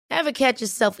Ever catch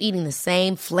yourself eating the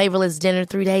same flavorless dinner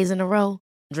 3 days in a row?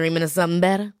 Dreaming of something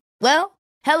better? Well,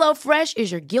 HelloFresh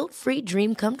is your guilt-free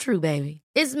dream come true, baby.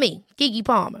 It's me, Keke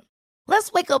Palmer.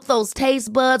 Let's wake up those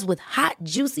taste buds with hot,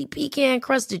 juicy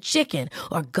pecan-crusted chicken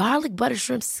or garlic butter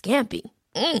shrimp scampi.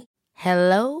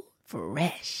 Hello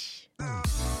Fresh.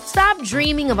 Stop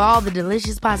dreaming of all the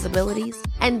delicious possibilities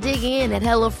and dig in at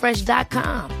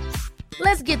HelloFresh.com.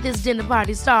 Let's get this dinner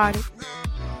party started.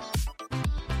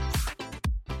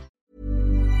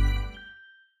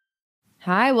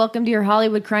 Hi, welcome to your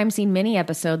Hollywood crime scene mini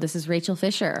episode. This is Rachel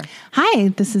Fisher. Hi,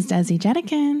 this is Desi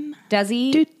Jetikin.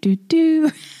 Desi,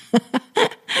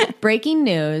 breaking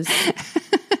news.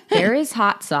 There is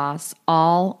hot sauce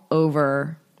all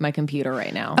over my computer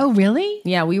right now. Oh, really?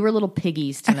 Yeah, we were little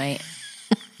piggies tonight.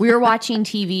 We were watching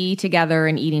TV together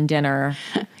and eating dinner.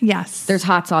 Yes. There's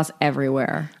hot sauce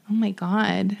everywhere. Oh my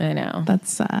God. I know.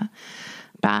 That's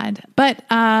bad. But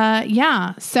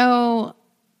yeah, so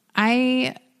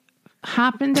I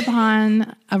happened upon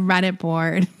a Reddit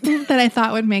board that I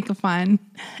thought would make a fun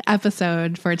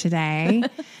episode for today.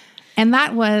 And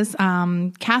that was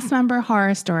cast member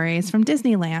horror stories from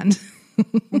Disneyland.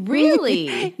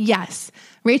 Really? Yes.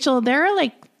 Rachel, there are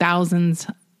like thousands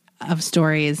of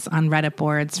stories on Reddit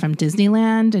boards from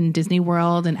Disneyland and Disney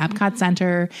World and Epcot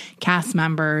Center cast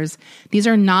members. These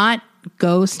are not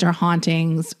ghost or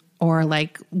hauntings or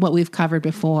like what we've covered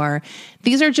before.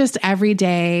 These are just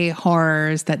everyday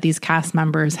horrors that these cast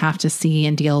members have to see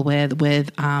and deal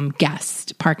with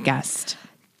park guests.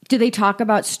 Do they talk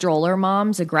about stroller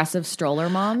moms, aggressive stroller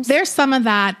moms? There's some of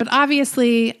that, but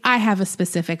obviously I have a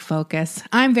specific focus.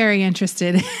 I'm very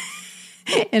interested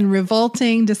in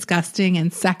revolting, disgusting,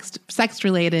 and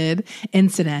sex-related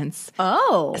incidents.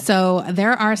 Oh. So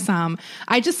there are some.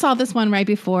 I just saw this one right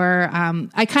before.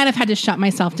 I kind of had to shut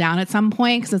myself down at some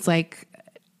point because it's like,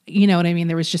 you know what I mean?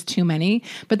 There was just too many.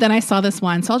 But then I saw this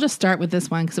one. So I'll just start with this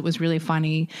one because it was really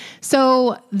funny.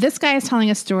 So this guy is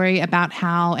telling a story about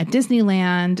how at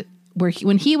Disneyland,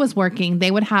 when he was working,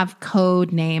 they would have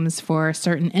code names for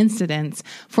certain incidents.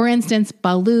 For instance,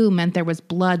 Baloo meant there was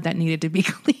blood that needed to be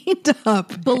cleaned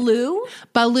up. Baloo?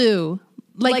 Baloo.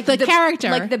 Like the character.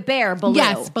 Like the bear, Baloo.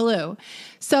 Yes, Baloo.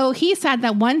 So he said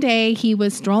that one day he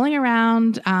was strolling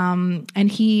around and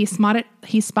he spotted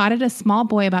a small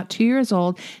boy about 2 years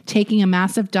old taking a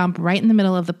massive dump right in the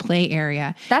middle of the play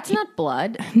area. That's not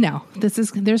blood. No,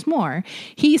 there's more.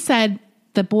 He said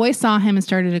the boy saw him and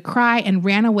started to cry and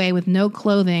ran away with no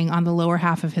clothing on the lower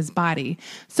half of his body.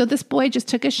 So this boy just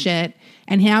took a shit,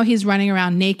 and now he's running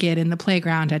around naked in the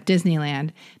playground at Disneyland.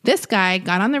 This guy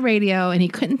got on the radio, and he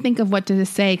couldn't think of what to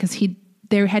say because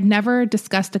they had never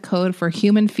discussed a code for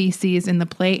human feces in the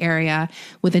play area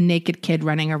with a naked kid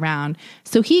running around.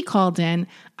 So he called in,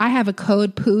 I have a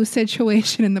code poo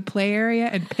situation in the play area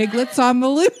and piglets on the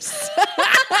loose.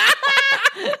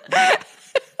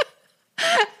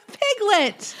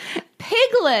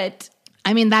 Piglet.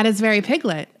 I mean, that is very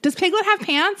Piglet. Does Piglet have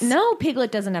pants? No,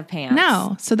 Piglet doesn't have pants.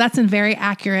 No. So that's a very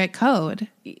accurate code.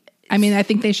 I mean, I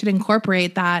think they should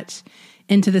incorporate that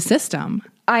into the system.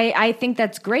 I think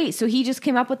that's great. So he just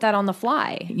came up with that on the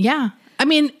fly. Yeah. I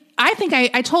mean, I think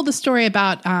I told the story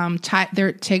about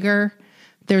Tigger.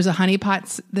 There's a honey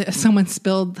pot. Someone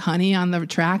spilled honey on the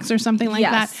tracks or something like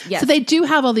that. Yes. So they do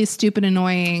have all these stupid,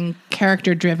 annoying,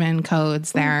 character-driven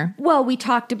codes there. Well, we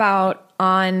talked about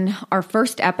on our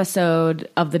first episode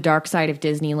of The Dark Side of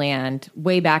Disneyland,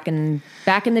 way back in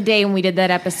the day when we did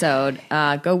that episode.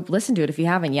 Go listen to it if you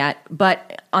haven't yet.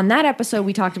 But on that episode,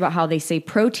 we talked about how they say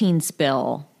protein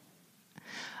spill.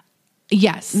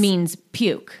 Yes, means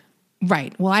puke.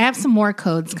 Right. Well, I have some more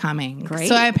codes coming. Great.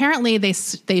 So apparently they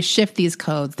shift these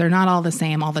codes. They're not all the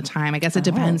same all the time. I guess it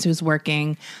depends who's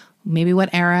working, maybe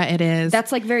what era it is.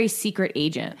 That's like very secret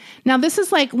agent. Now, this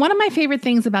is like one of my favorite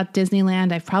things about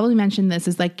Disneyland. I've probably mentioned this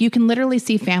is like you can literally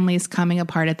see families coming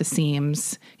apart at the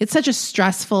seams. It's such a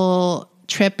stressful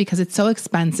trip because it's so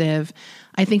expensive.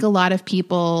 I think a lot of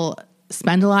people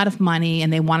spend a lot of money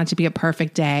and they want it to be a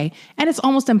perfect day. And it's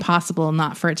almost impossible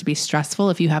not for it to be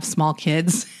stressful if you have small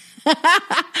kids.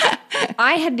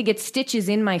 I had to get stitches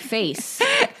in my face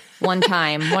one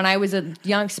time when I was a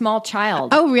small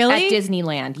child. Oh, really? At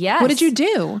Disneyland. Yes. What did you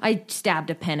do? I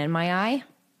stabbed a pen in my eye.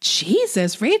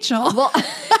 Jesus, Rachel. Well,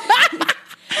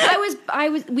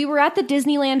 we were at the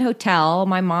Disneyland Hotel,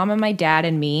 my mom and my dad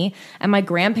and me, and my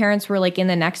grandparents were like in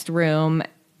the next room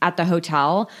at the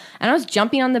hotel, and I was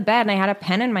jumping on the bed and I had a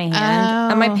pen in my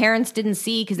hand, and my parents didn't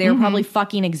see because they were probably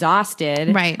fucking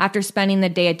exhausted after spending the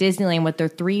day at Disneyland with their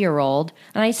 3-year-old,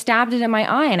 and I stabbed it in my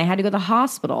eye and I had to go to the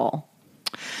hospital.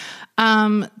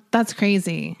 That's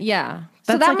crazy. Yeah.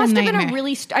 So That's that like must a have been a nightmare.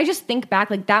 really, I just think back,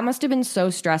 like that must have been so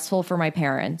stressful for my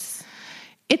parents.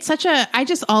 It's such a, I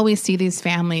just always see these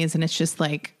families and it's just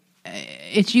like,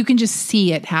 you can just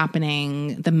see it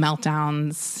happening, the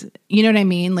meltdowns. You know what I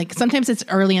mean? Like sometimes it's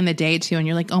early in the day too, and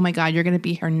you're like, oh my God, you're going to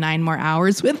be here 9 more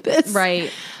hours with this.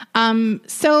 Right.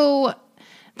 So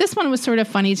this one was sort of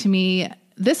funny to me.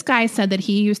 This guy said that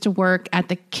he used to work at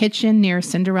the kitchen near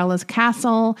Cinderella's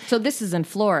castle. So this is in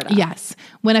Florida. Yes.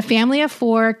 When a family of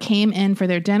 4 came in for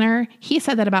their dinner, he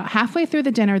said that about halfway through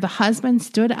the dinner, the husband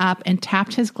stood up and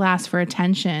tapped his glass for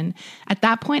attention. At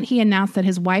that point, he announced that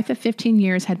his wife of 15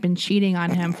 years had been cheating on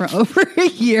him for over a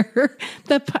year.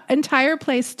 The entire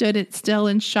place stood still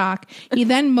in shock. He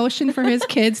then motioned for his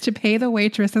kids to pay the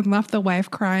waitress and left the wife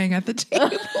crying at the table.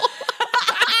 What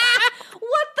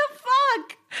the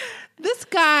fuck? This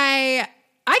guy,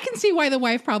 I can see why the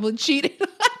wife probably cheated on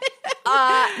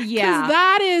him. Yeah.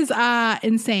 That is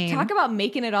insane. Talk about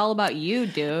making it all about you,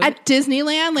 dude. At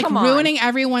Disneyland, like Come on. ruining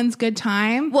everyone's good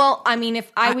time. Well, I mean,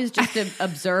 if I was just an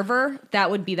observer,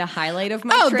 that would be the highlight of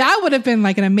my trip. That would have been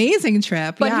like an amazing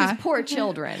trip. But yeah. his poor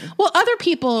children. Well, other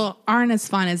people aren't as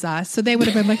fun as us, so they would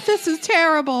have been like, this is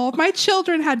terrible. My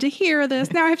children had to hear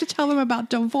this. Now I have to tell them about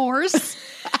divorce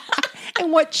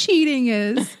and what cheating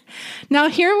is. Now,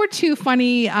 here were 2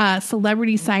 funny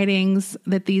celebrity sightings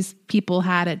that these people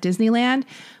had at Disneyland.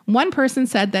 One person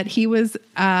said that he was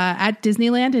at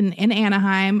Disneyland in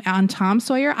Anaheim on Tom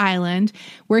Sawyer Island,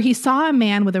 where he saw a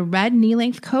man with a red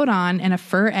knee-length coat on and a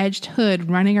fur-edged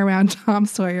hood running around Tom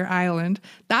Sawyer Island.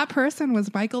 That person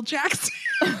was Michael Jackson.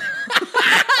 What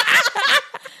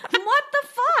the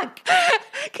fuck?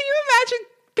 Can you imagine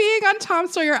being on Tom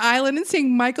Sawyer Island and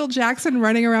seeing Michael Jackson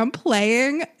running around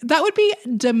playing? That would be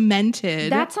demented.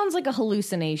 That sounds like a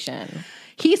hallucination.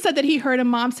 He said that he heard a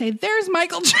mom say, "There's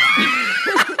Michael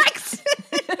Jackson."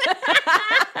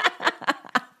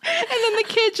 And then the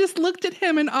kid just looked at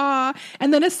him in awe.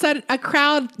 And then a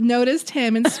crowd noticed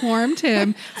him and swarmed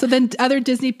him. So then other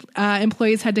Disney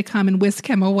employees had to come and whisk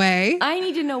him away. I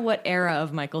need to know what era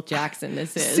of Michael Jackson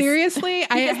this is. Seriously?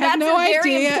 I Because have no that's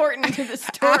very idea. important to the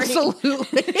story.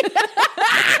 Absolutely.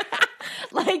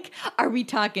 Like, are we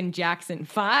talking Jackson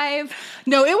 5?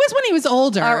 No, it was when he was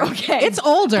older. Oh, okay. It's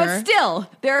older. But still,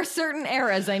 there are certain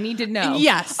eras I need to know.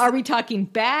 Yes. Are we talking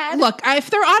bad? Look, if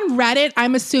they're on Reddit,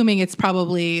 I'm assuming it's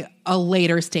probably a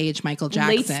later stage Michael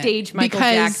Jackson. Late stage Michael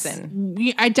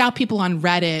Jackson. I doubt people on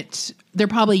Reddit, they're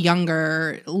probably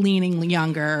younger, leaning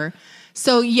younger.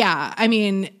 So yeah, I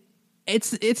mean,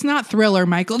 it's not Thriller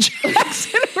Michael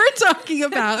Jackson we're talking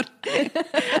about.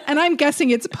 And I'm guessing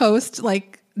it's post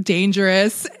like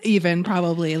Dangerous, even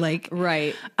probably like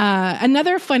Right.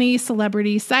 another funny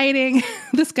celebrity sighting.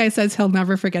 This guy says he'll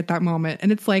never forget that moment,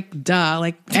 and it's like, duh.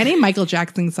 Like any Michael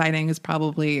Jackson sighting is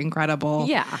probably incredible.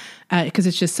 Yeah. Because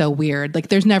it's just so weird. Like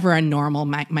there's never a normal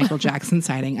Michael Jackson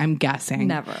sighting. I'm guessing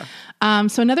Never.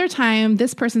 So another time,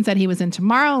 this person said he was in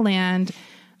Tomorrowland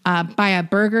by a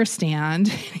burger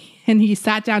stand. And he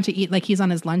sat down to eat, like he's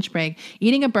on his lunch break,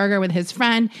 eating a burger with his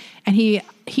friend. And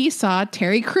he saw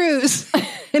Terry Crews.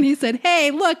 And he said,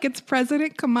 "Hey, look, it's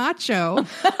President Camacho."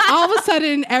 All of a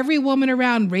sudden, every woman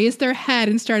around raised their head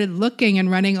and started looking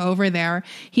and running over there.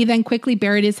 He then quickly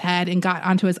buried his head and got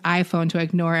onto his iPhone to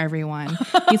ignore everyone.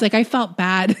 He's like, "I felt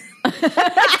bad."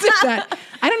 I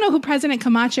don't know who President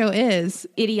Camacho is.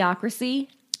 Idiocracy.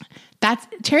 That's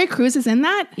Terry Crews is in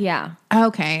that? Yeah.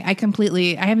 Okay. I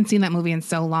haven't seen that movie in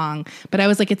so long, but I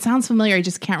was like, it sounds familiar. I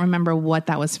just can't remember what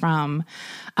that was from.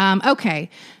 Okay.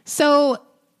 So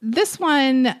this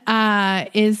one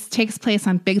takes place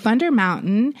on Big Thunder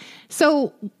Mountain.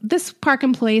 So this park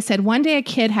employee said one day a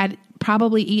kid had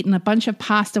probably eaten a bunch of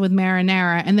pasta with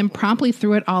marinara and then promptly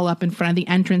threw it all up in front of the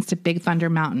entrance to Big Thunder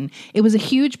Mountain. It was a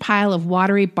huge pile of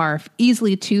watery barf,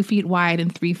 easily 2 feet wide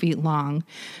and 3 feet long.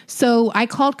 So I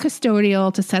called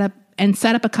custodial to set up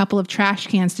a couple of trash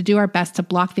cans to do our best to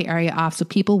block the area off so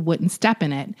people wouldn't step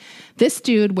in it. This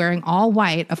dude, wearing all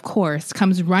white, of course,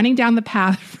 comes running down the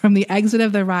path from the exit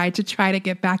of the ride to try to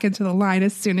get back into the line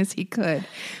as soon as he could.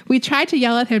 We tried to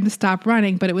yell at him to stop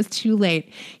running, but it was too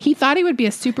late. He thought he would be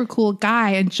a super cool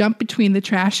guy and jump between the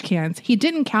trash cans. He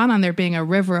didn't count on there being a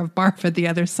river of barf at the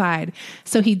other side.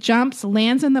 So he jumps,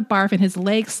 lands in the barf, and his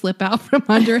legs slip out from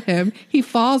under him. He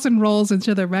falls and rolls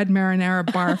into the red marinara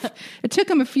barf. It took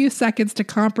him a few seconds to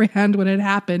comprehend what had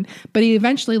happened, but he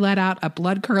eventually let out a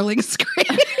blood-curdling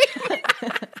scream.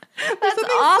 That's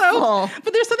awful.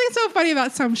 But there's something so funny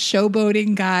about some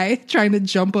showboating guy trying to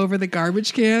jump over the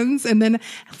garbage cans and then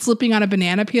slipping on a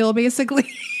banana peel, basically.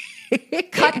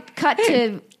 Cut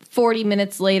to 40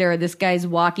 minutes later, this guy's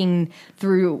walking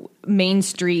through Main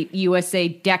Street, USA,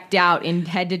 decked out in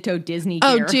head-to-toe Disney gear.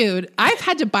 Oh, dude, I've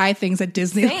had to buy things at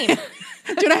Disney. Same.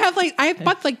 Dude, I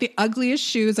bought like the ugliest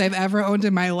shoes I've ever owned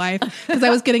in my life because I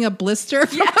was getting a blister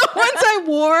from the ones I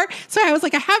wore. So I was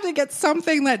like, I have to get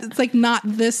something that it's like not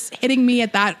this hitting me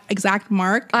at that exact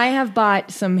mark. I have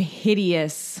bought some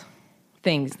hideous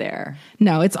things there.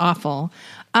 No, it's awful.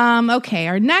 Okay,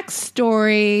 our next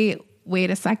story.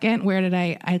 Wait a second. Where did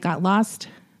I got lost?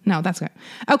 No, that's good.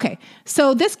 Okay,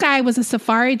 so this guy was a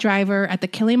safari driver at the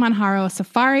Kilimanjaro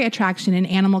Safari attraction in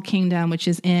Animal Kingdom, which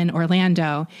is in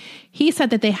Orlando. He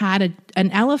said that they had an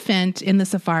elephant in the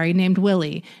safari named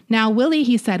Willie. Now, Willie,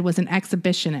 he said, was an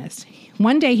exhibitionist.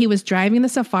 One day he was driving the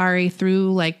safari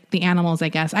through like the animals, I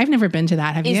guess. I've never been to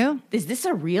that. Have you? Is this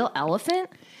a real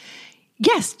elephant?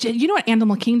 Yes. You know what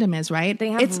Animal Kingdom is, right? They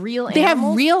have real animals? They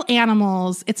have real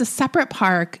animals. It's a separate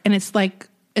park, and it's like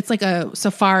a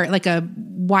safari, like a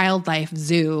wildlife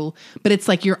zoo, but it's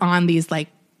like you're on these like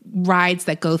rides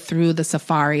that go through the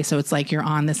safari. So it's like you're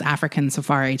on this African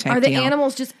safari type Are the deal.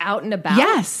 animals just out and about?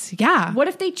 Yes. Yeah. What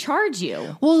if they charge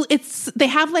you? Well, they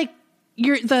have like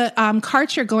the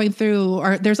carts you're going through,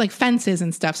 or there's like fences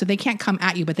and stuff, so they can't come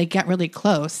at you, but they get really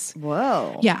close.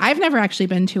 Whoa. Yeah. I've never actually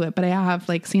been to it, but I have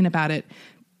like seen about it.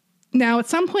 Now, at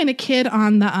some point, a kid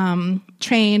on the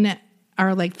train,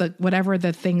 or like the whatever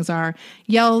the things are,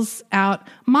 yells out,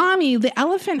 "Mommy, the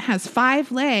elephant has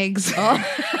 5 legs." Oh.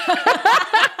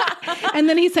 And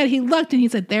then he said he looked and he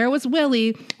said there was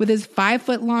Willie with his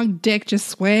 5-foot-long dick just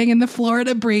swaying in the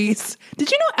Florida breeze.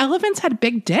 Did you know elephants had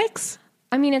big dicks?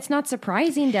 I mean, it's not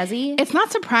surprising, Desi. It's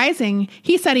not surprising.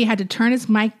 He said he had to turn his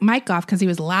mic off because he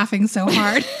was laughing so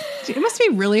hard. It must be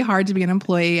really hard to be an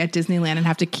employee at Disneyland and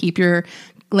have to keep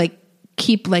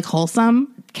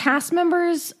wholesome. Cast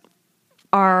members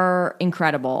are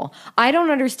incredible. I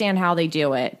don't understand how they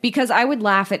do it because I would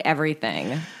laugh at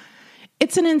everything.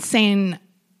 It's an insane.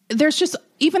 There's just,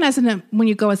 even when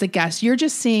you go as a guest, you're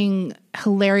just seeing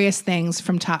hilarious things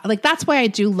from top. Like, that's why I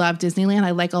do love Disneyland.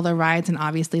 I like all the rides, and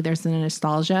obviously there's the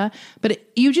nostalgia, but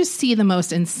you just see the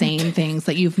most insane things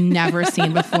that you've never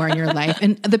seen before in your life.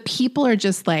 And the people are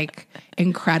just like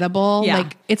incredible. Yeah.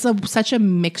 Like, it's such a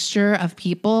mixture of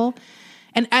people.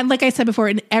 And like I said before,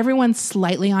 and everyone's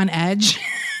slightly on edge.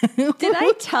 Did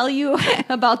I tell you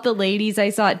about the ladies I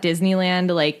saw at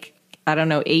Disneyland, like, I don't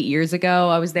know, 8 years ago?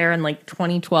 I was there in like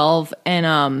 2012,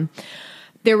 and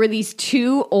there were these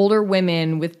 2 older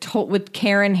women with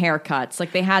Karen haircuts.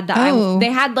 Like they had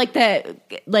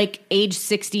the age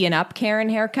 60 and up Karen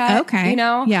haircut. Okay, you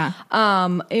know, yeah,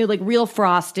 it was like real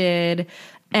frosted,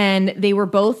 and they were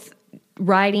both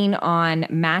riding on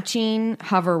matching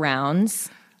hover rounds.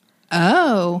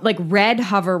 Oh, like red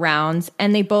hover rounds,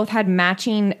 and they both had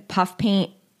matching puff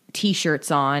paint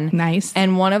T-shirts on. Nice.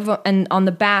 And on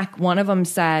the back, one of them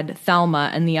said Thelma,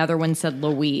 and the other one said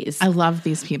Louise. I love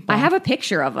these people. I have a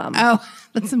picture of them. Oh,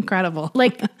 that's incredible.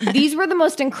 Like, these were the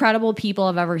most incredible people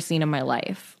I've ever seen in my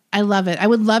life. I love it. I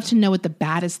would love to know what the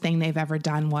baddest thing they've ever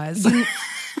done was.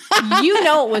 You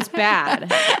know it was bad.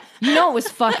 You know it was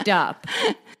fucked up.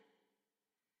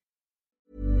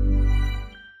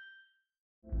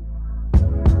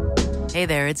 Hey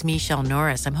there, it's Michelle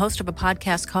Norris. I'm host of a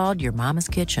podcast called Your Mama's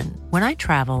Kitchen. When I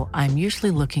travel, I'm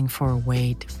usually looking for a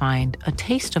way to find a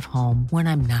taste of home when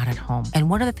I'm not at home. And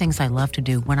one of the things I love to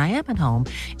do when I am at home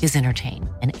is entertain.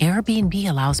 And Airbnb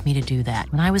allows me to do that.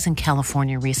 When I was in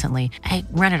California recently, I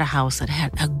rented a house that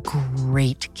had a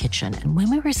great kitchen. And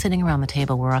when we were sitting around the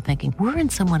table, we were all thinking, we're in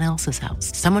someone else's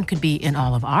house. Someone could be in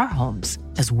all of our homes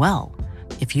as well.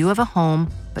 If you have a home,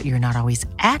 but you're not always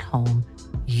at home,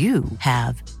 you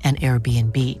have an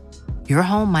Airbnb. Your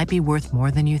home might be worth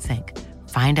more than you think.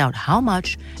 Find out how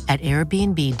much at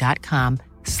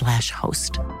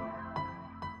airbnb.com/host.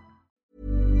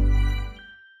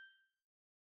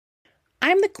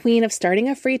 I'm the queen of starting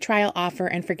a free trial offer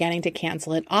and forgetting to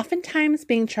cancel it, oftentimes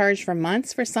being charged for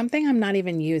months for something I'm not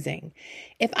even using.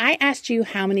 If I asked you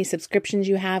how many subscriptions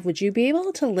you have, would you be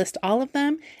able to list all of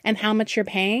them and how much you're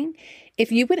paying? If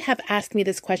you would have asked me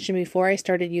this question before I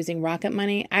started using Rocket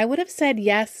Money, I would have said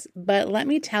yes, but let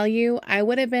me tell you, I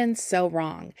would have been so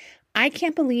wrong. I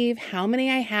can't believe how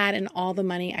many I had and all the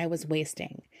money I was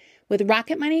wasting. With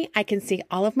Rocket Money, I can see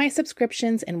all of my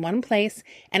subscriptions in one place,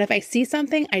 and if I see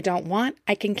something I don't want,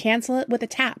 I can cancel it with a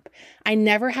tap. I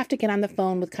never have to get on the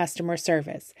phone with customer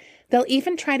service. They'll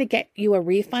even try to get you a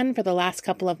refund for the last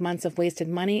couple of months of wasted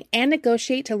money and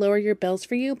negotiate to lower your bills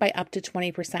for you by up to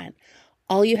 20%.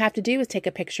 All you have to do is take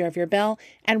a picture of your bill,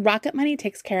 and Rocket Money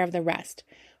takes care of the rest.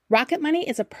 Rocket Money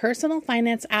is a personal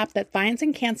finance app that finds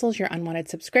and cancels your unwanted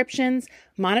subscriptions,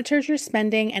 monitors your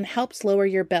spending, and helps lower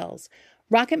your bills.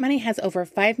 Rocket Money has over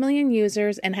 5 million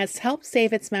users and has helped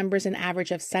save its members an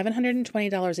average of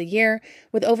 $720 a year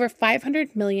with over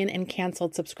 500 million in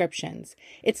canceled subscriptions.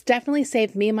 It's definitely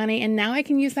saved me money, and now I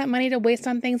can use that money to waste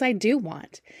on things I do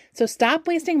want. So stop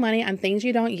wasting money on things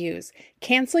you don't use.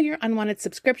 Cancel your unwanted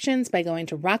subscriptions by going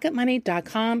to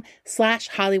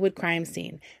rocketmoney.com/Hollywood crime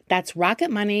scene. That's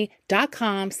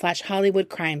rocketmoney.com/Hollywood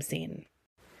crime scene.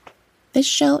 This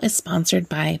show is sponsored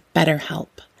by BetterHelp.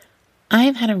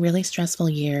 I've had a really stressful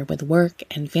year with work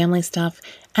and family stuff,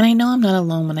 and I know I'm not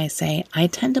alone when I say I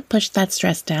tend to push that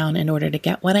stress down in order to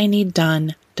get what I need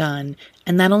done, and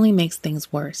that only makes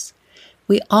things worse.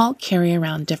 We all carry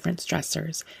around different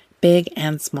stressors, big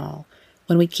and small.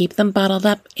 When we keep them bottled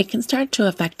up, it can start to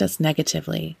affect us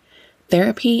negatively.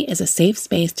 Therapy is a safe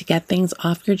space to get things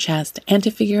off your chest and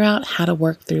to figure out how to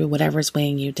work through whatever's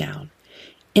weighing you down.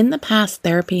 In the past,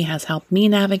 therapy has helped me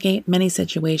navigate many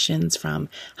situations, from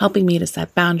helping me to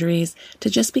set boundaries to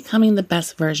just becoming the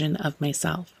best version of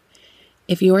myself.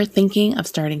 If you are thinking of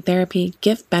starting therapy,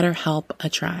 give BetterHelp a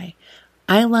try.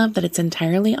 I love that it's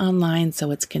entirely online,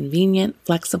 so it's convenient,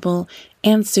 flexible,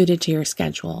 and suited to your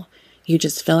schedule. You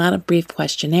just fill out a brief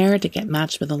questionnaire to get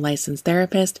matched with a licensed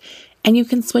therapist, and you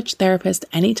can switch therapists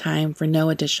anytime for no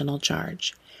additional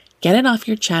charge. Get it off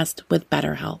your chest with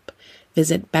BetterHelp.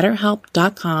 Visit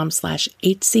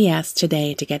betterhelp.com/HCS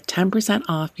today to get 10%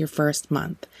 off your first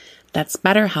month. That's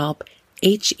BetterHelp,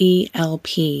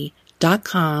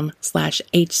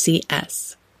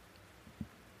 HELP.com/HCS.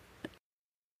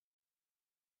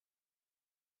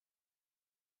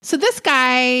 So this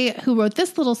guy who wrote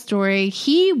this little story,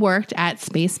 he worked at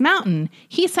Space Mountain.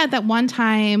 He said that one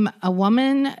time a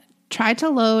woman tried to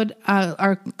load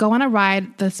or go on a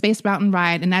ride, the Space Mountain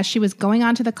ride, and as she was going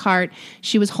onto the cart,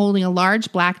 she was holding a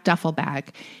large black duffel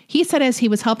bag. He said as he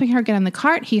was helping her get on the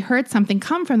cart, he heard something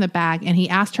come from the bag, and he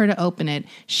asked her to open it.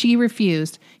 She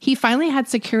refused. He finally had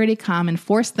security come and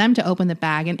forced them to open the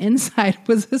bag, and inside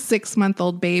was a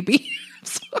 6-month-old baby.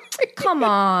 Sorry. Come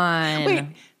on. Wait,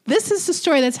 this is a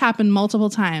story that's happened multiple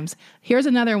times. Here's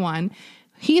another one.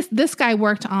 This guy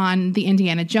worked on the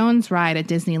Indiana Jones ride at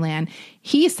Disneyland.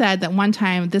 He said that one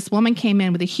time this woman came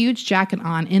in with a huge jacket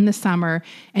on in the summer,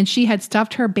 and she had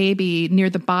stuffed her baby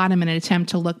near the bottom in an attempt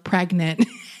to look pregnant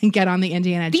and get on the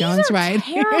Indiana Jones ride.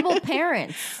 These are terrible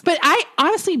parents. But I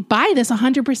honestly buy this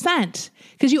 100%,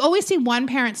 because you always see one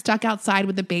parent stuck outside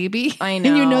with the baby. I know.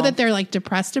 And you know that they're like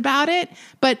depressed about it.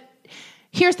 But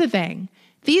here's the thing.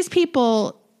 These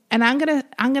people... And I'm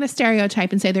gonna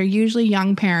stereotype and say they're usually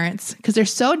young parents, because they're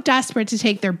so desperate to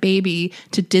take their baby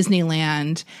to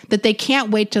Disneyland that they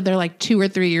can't wait till they're like 2 or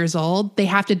 3 years old. They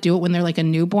have to do it when they're like a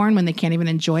newborn, when they can't even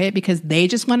enjoy it because they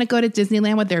just want to go to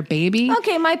Disneyland with their baby.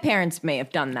 Okay, my parents may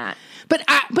have done that. But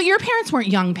your parents weren't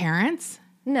young parents.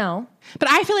 No. But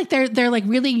I feel like they're like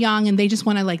really young, and they just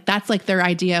want to, like, that's like their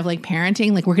idea of like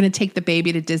parenting. Like, we're going to take the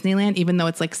baby to Disneyland, even though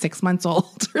it's like 6 months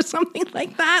old or something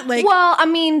like that. Like, well, I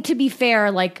mean, to be fair,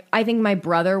 like, I think my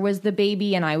brother was the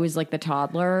baby and I was like the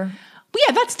toddler. Well,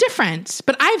 yeah, that's different.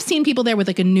 But I've seen people there with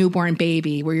like a newborn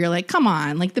baby where you're like, come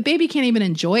on, like the baby can't even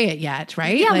enjoy it yet,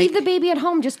 right? Yeah, like, leave the baby at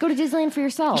home. Just go to Disneyland for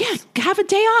yourself. Yeah, have a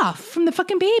day off from the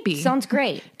fucking baby. Sounds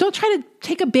great. Don't try to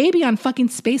take a baby on fucking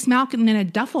Space Mountain in a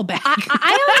duffel bag.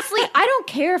 I honestly, I don't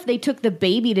care if they took the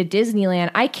baby to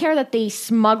Disneyland. I care that they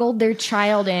smuggled their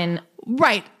child in.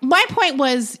 Right. My point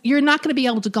was, you're not going to be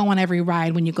able to go on every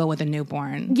ride when you go with a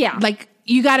newborn. Yeah. Like,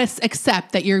 you got to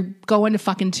accept that you're going to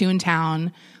fucking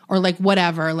Toontown or like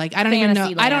whatever. Like, I don't even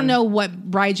know. I don't know what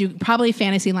rides probably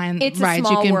Fantasyland rides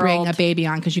you can bring a baby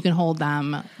on, because you can hold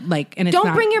them. Like, and it's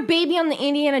don't bring your baby on the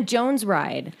Indiana Jones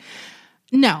ride.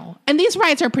 No. And these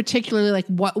rides are particularly like,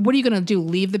 what are you going to do?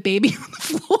 Leave the baby on the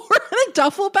floor in a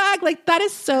duffel bag? Like, that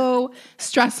is so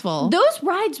stressful. Those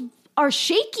rides are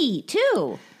shaky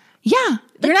too. Yeah.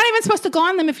 You're not even supposed to go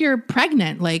on them if you're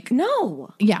pregnant. Like,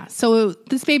 no. Yeah. So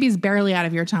this baby's barely out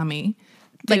of your tummy.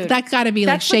 Dude, like, that's got to be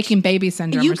like shaking baby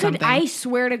syndrome or something. I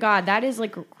swear to God, that is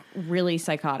like really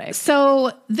psychotic.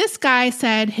 So this guy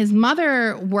said his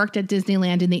mother worked at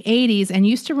Disneyland in the 80s and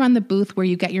used to run the booth where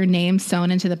you get your name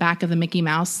sewn into the back of the Mickey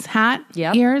Mouse hat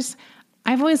ears.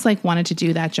 I've always like wanted to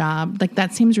do that job. Like,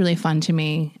 that seems really fun to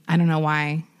me. I don't know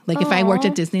why. Like, if I worked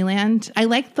at Disneyland, I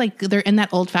liked like they're in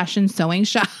that old fashioned sewing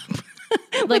shop with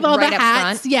like all right the up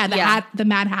hats. front. Yeah, the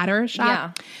Mad Hatter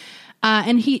shop. Yeah.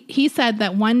 And he said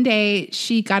that one day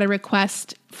she got a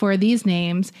request for these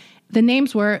names. The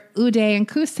names were Uday and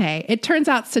Kusei. It turns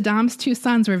out Saddam's 2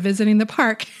 sons were visiting the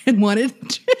park and wanted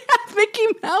to have Mickey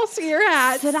Mouse ear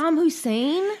hats. Saddam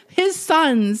Hussein? His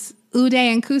sons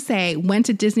Uday and Kusei went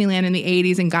to Disneyland in the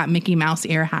 80s and got Mickey Mouse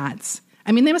ear hats.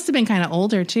 I mean, they must have been kind of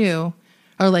older too.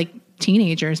 Or like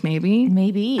teenagers, maybe.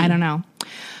 Maybe. I don't know.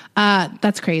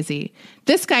 That's crazy.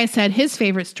 This guy said his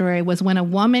favorite story was when a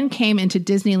woman came into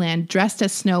Disneyland dressed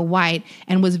as Snow White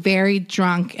and was very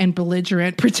drunk and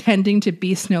belligerent, pretending to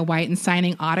be Snow White and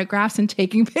signing autographs and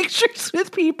taking pictures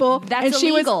with people. That's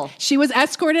and illegal. She was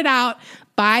escorted out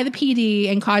by the PD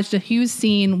and caused a huge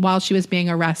scene while she was being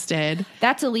arrested.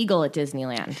 That's illegal at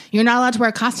Disneyland. You're not allowed to wear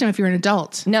a costume if you're an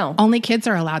adult. No. Only kids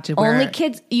are allowed to wear Only it.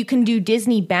 kids. You can do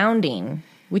Disney bounding,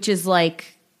 which is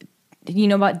like, you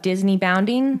know about Disney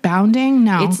bounding? Bounding?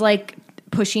 No. It's like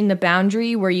pushing the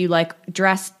boundary where you like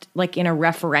dressed like in a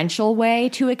referential way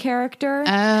to a character.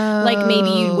 Oh. Like maybe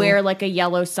you wear like a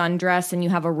yellow sundress and you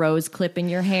have a rose clip in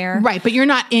your hair. Right, but you're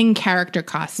not in character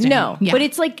costume. No, Yeah. but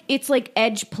it's like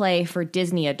edge play for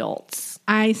Disney adults.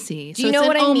 I see. Do you know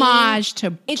what I mean? Homage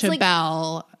to It's like-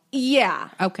 Belle. Yeah.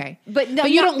 Okay. But no,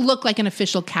 you not- don't look like an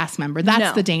official cast member. That's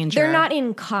No, the danger. They're not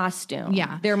in costume.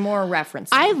 Yeah. They're more referencing.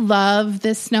 I love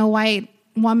this Snow White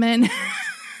woman.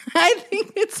 I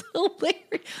think it's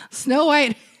hilarious. Snow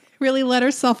White really let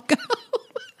herself go.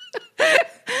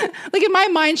 Like in my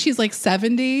mind, she's like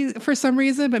 70 for some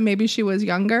reason, but maybe she was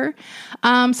younger.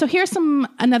 So here's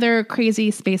another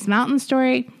crazy Space Mountain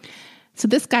story. So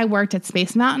this guy worked at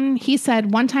Space Mountain. He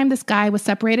said one time this guy was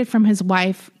separated from his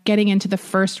wife getting into the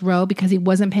first row because he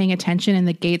wasn't paying attention and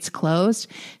the gates closed.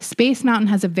 Space Mountain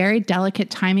has a very delicate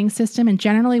timing system, and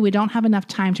generally we don't have enough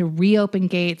time to reopen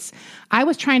gates. I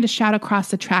was trying to shout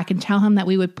across the track and tell him that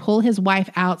we would pull his wife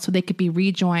out so they could be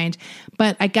rejoined,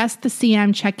 but I guess the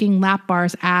CM checking lap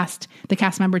bars asked, the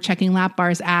cast member checking lap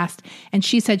bars asked, and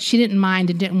she said she didn't mind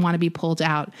and didn't want to be pulled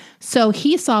out. So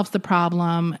he solves the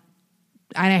problem.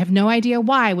 I have no idea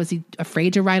why. Was he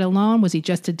afraid to ride alone? Was he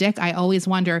just a dick? I always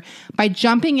wonder. By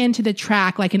jumping into the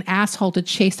track like an asshole to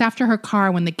chase after her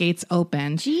car when the gates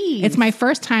opened. Jeez. It's my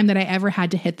first time that I ever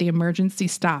had to hit the emergency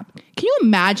stop. Can you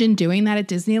imagine doing that at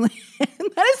Disneyland?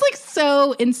 That is like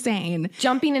so insane.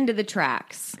 Jumping into the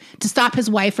tracks. To stop his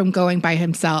wife from going by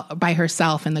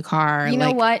herself in the car. You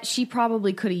know what? She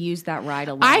probably could have used that ride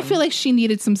alone. I feel like she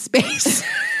needed some space.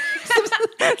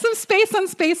 some space on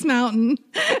Space Mountain.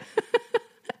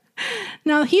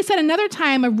 Now, he said another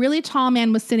time a really tall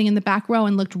man was sitting in the back row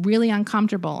and looked really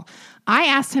uncomfortable. I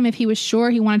asked him if he was sure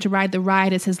he wanted to ride the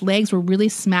ride as his legs were really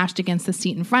smashed against the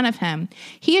seat in front of him.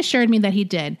 He assured me that he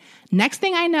did. Next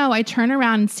thing I know, I turn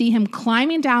around and see him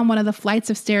climbing down one of the flights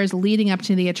of stairs leading up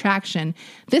to the attraction.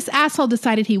 This asshole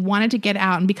decided he wanted to get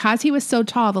out, and because he was so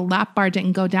tall, the lap bar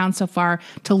didn't go down so far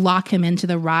to lock him into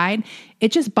the ride.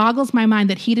 It just boggles my mind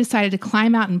that he decided to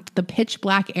climb out in the pitch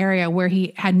black area where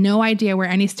he had no idea where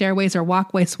any stairways or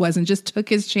walkways was and just took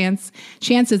his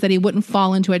chances that he wouldn't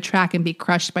fall into a track and be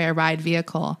crushed by a ride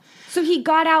vehicle. So he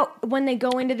got out when they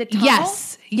go into the tunnel?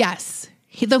 Yes.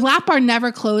 The lap bar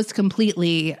never closed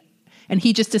completely, and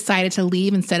he just decided to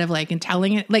leave instead of like and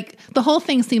telling it. Like the whole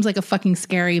thing seems like a fucking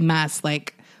scary mess.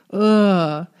 Like,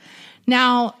 ugh.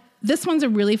 Now, this one's a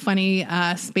really funny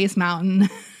Space Mountain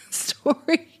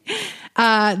story.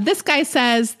 This guy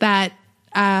says that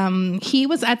he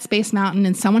was at Space Mountain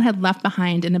and someone had left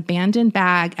behind an abandoned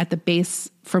bag at the base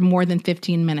for more than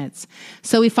 15 minutes.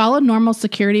 So we followed normal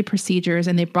security procedures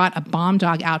and they brought a bomb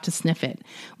dog out to sniff it.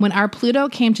 When our Pluto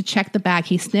came to check the bag,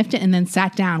 he sniffed it and then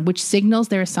sat down, which signals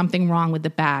there is something wrong with the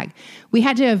bag. We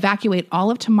had to evacuate all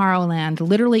of Tomorrowland,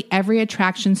 literally every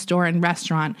attraction, store, and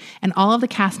restaurant, and all of the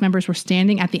cast members were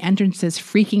standing at the entrances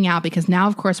freaking out because now,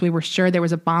 of course, we were sure there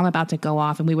was a bomb about to go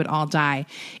off and we would all die.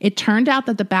 It turned out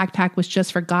that the backpack was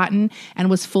just forgotten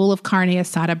and was full of carne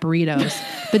asada burritos.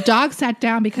 The dog sat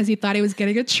down because he thought he was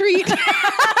getting a treat.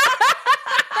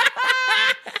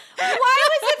 Why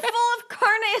was it full of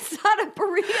carne asada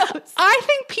burritos? I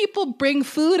think people bring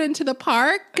food into the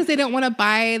park because they don't want to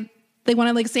buy, they want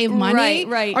to like save money.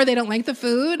 Right. Or they don't like the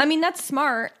food. I mean, that's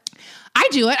smart. I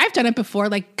do it. I've done it before,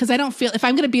 like, because I don't feel, if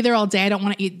I'm going to be there all day, I don't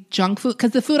want to eat junk food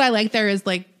because the food I like there is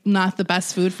like not the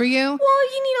best food for you. Well,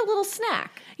 you need a little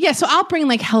snack. Yeah, so I'll bring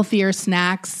like healthier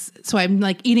snacks. So I'm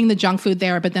like eating the junk food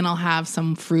there, but then I'll have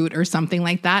some fruit or something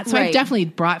like that. So I've Right. definitely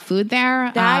brought food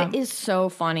there. That is so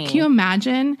funny. Can you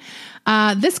imagine?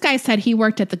 This guy said he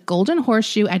worked at the Golden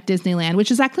Horseshoe at Disneyland, which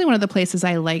is actually one of the places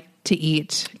I like to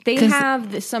eat. They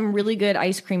have some really good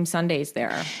ice cream sundaes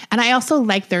there. And I also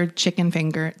like their chicken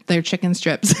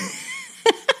strips.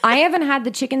 I haven't had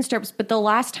the chicken strips, but the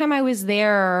last time I was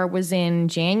there was in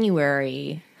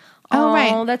January. Oh,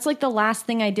 right. That's like the last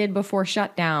thing I did before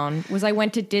shutdown was I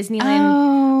went to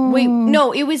Disneyland. Wait,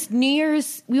 no, it was New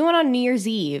Year's. We went on New Year's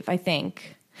Eve, I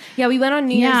think. Yeah, we went on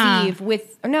New Year's Eve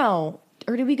or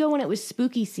or did we go when it was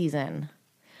spooky season?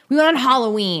 We went on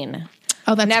Halloween.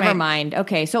 Oh, that's Never right. mind.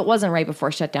 Okay, so it wasn't right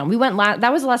before shutdown. We went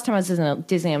that was the last time I was in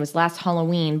Disney. It was last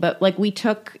Halloween. But like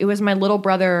it was my little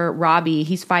brother Robbie.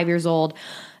 He's 5 years old.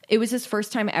 It was his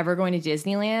first time ever going to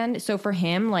Disneyland. So for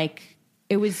him, like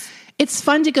It's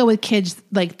fun to go with kids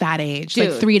like that age,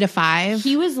 Dude, like 3 to 5.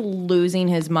 he was losing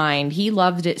his mind. He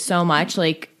loved it so much.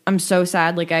 Like I'm so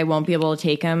sad. Like I won't be able to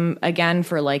take him again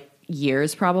for like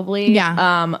years probably.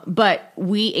 Yeah. But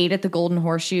we ate at the Golden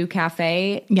Horseshoe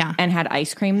Cafe. Yeah. And had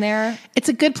ice cream there. It's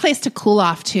a good place to cool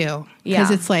off too. Because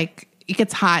Yeah. it's like, it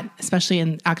gets hot, especially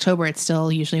in October. It's still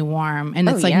usually warm. And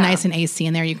it's like yeah. nice and AC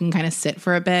in there. You can kind of sit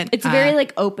for a bit. It's very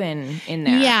like open in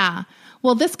there. Yeah.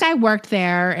 Well, this guy worked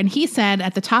there, and he said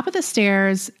at the top of the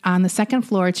stairs on the second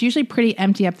floor, it's usually pretty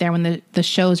empty up there when the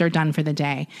shows are done for the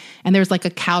day. And there's like a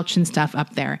couch and stuff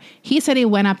up there. He said he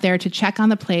went up there to check on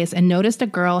the place and noticed a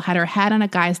girl had her head on a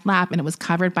guy's lap and it was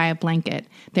covered by a blanket.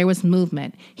 There was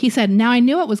movement. He said, now I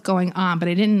knew what was going on, but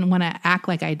I didn't want to act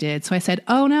like I did. So I said,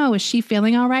 oh no, is she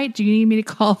feeling all right? Do you need me to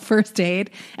call first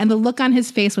aid? And the look on his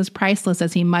face was priceless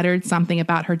as he muttered something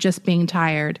about her just being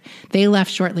tired. They left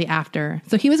shortly after.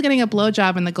 So he was getting a blowjob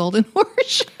in the Golden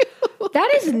Horseshoe. That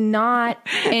is not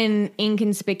an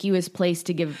inconspicuous place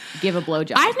to give a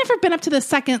blowjob. I've never been up to the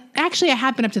second. Actually, I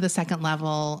have been up to the second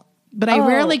level, but I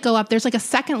rarely go up. There's like a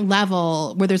second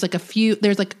level where there's like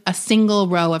there's like a single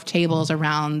row of tables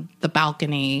around the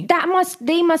balcony.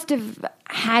 They must have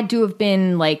had to have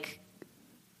been like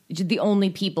the only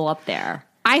people up there.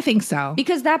 I think so.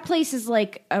 Because that place is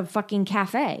like a fucking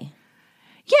cafe.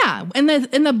 Yeah, in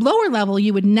the lower level,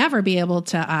 you would never be able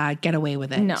to get away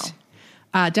with it. No.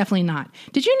 Definitely not.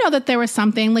 Did you know that there was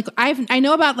something like I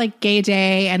know about like Gay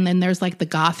Day, and then there's like the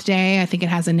Goth Day. I think it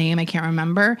has a name. I can't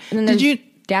remember. And then there's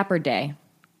Dapper Day.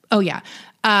 Oh yeah,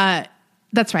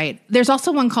 that's right. There's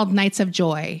also one called Nights of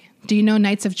Joy. Do you know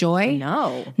Nights of Joy?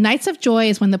 No. Nights of Joy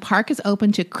is when the park is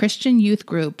open to Christian youth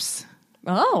groups,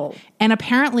 Oh. and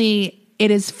apparently it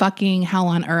is fucking hell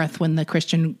on earth when the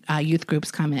Christian youth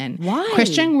groups come in. Why?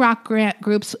 Christian rock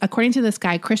groups, according to this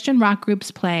guy, Christian rock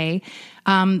groups play,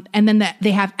 and then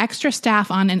they have extra staff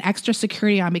on and extra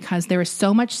security on because there is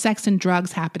so much sex and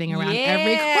drugs happening around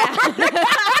every corner.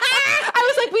 I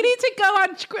was like, we need to go on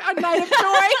Night of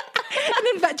Joy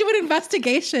and do an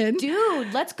investigation.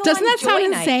 Dude, let's go. Doesn't on that sound Joy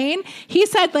Night. insane? He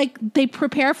said like they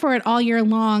prepare for it all year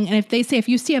long. And if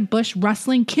you see a bush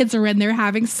rustling, kids are in there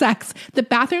having sex. The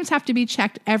bathrooms have to be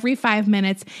checked every 5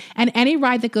 minutes. And any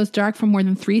ride that goes dark for more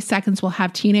than 3 seconds will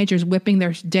have teenagers whipping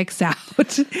their dicks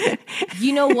out.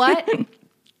 You know what?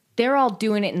 They're all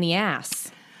doing it in the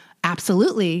ass.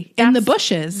 Absolutely. In the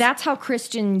bushes. That's how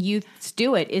Christian youths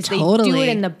do it, is they do Totally. it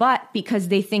in the butt because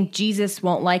they think Jesus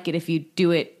won't like it if you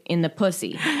do it in the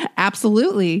pussy.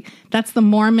 Absolutely. That's the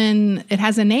Mormon. It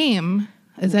has a name.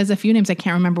 It has a few names. I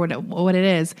can't remember what it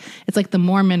is. It's like the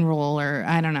Mormon rule, or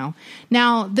I don't know.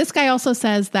 Now, this guy also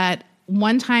says that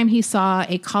one time he saw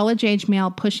a college-age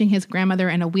male pushing his grandmother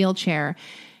in a wheelchair.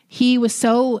 He was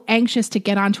so anxious to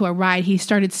get onto a ride, he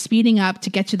started speeding up to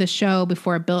get to the show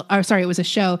before it was a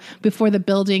show before the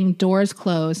building doors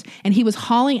closed. And he was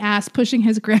hauling ass, pushing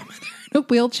his grandmother in a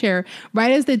wheelchair.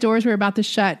 Right as the doors were about to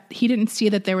shut, he didn't see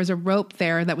that there was a rope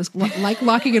there that was like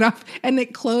locking it off, and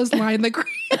it clotheslined the grandma.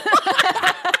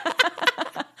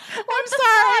 I'm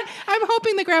sorry. I'm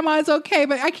hoping the grandma is okay,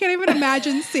 but I can't even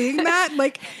imagine seeing that.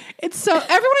 Like,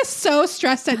 everyone is so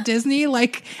stressed at Disney.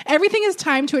 Like, everything is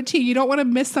timed to a T. You don't want to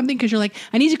miss something because you're like,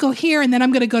 I need to go here and then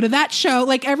I'm going to go to that show.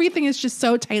 Like, everything is just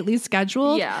so tightly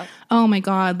scheduled. Yeah. Oh my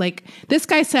God. Like, this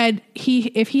guy said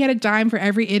if he had a dime for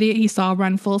every idiot he saw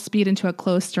run full speed into a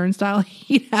closed turnstile,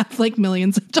 he'd have like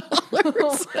millions of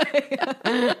dollars.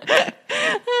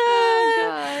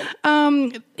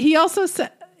 He also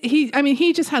said,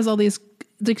 he just has all these,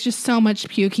 like, just so much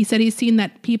puke. He said he's seen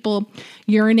that people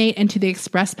urinate into the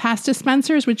express pass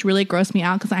dispensers, which really grossed me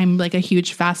out because I'm like a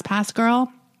huge fast pass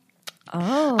girl.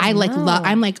 Oh, I like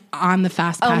I'm like on the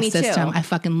fast pass me too. system. I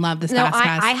fucking love this No, fast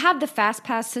pass. I have the fast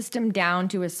pass system down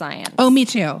to a science. Oh, me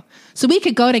too. So we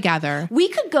could go together. We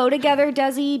could go together,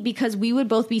 Desi, because we would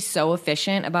both be so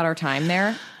efficient about our time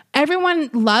there. Everyone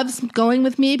loves going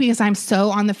with me because I'm so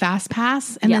on the fast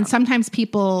pass. And then sometimes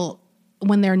people,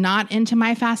 when they're not into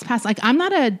my fast pass, like, I'm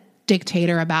not a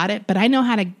dictator about it, but I know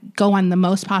how to go on the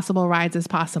most possible rides as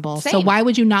possible. Same. So why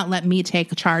would you not let me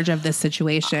take charge of this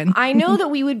situation? I know that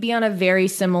we would be on a very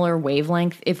similar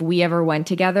wavelength if we ever went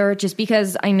together, just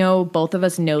because I know both of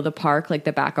us know the park like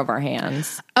the back of our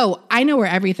hands. Oh, I know where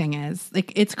everything is.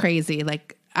 Like, it's crazy.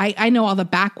 Like, I know all the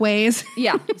back ways.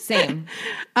 Yeah, same.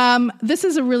 This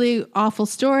is a really awful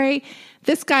story.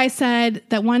 This guy said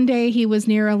that one day he was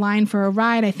near a line for a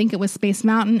ride. I think it was Space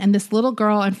Mountain. And this little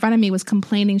girl in front of me was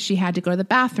complaining she had to go to the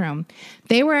bathroom.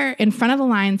 They were in front of the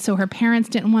line, so her parents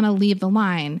didn't want to leave the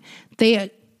line. The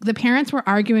parents were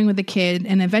arguing with the kid,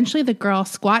 and eventually the girl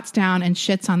squats down and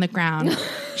shits on the ground.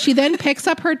 She then picks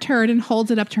up her turd and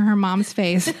holds it up to her mom's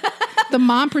face. The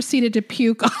mom proceeded to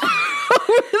puke all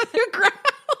over the ground.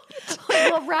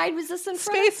 What ride was this in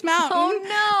front of? Space Mountain. Oh,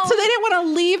 no. So they didn't want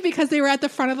to leave because they were at the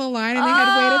front of the line and they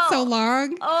had waited so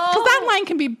long. Because that line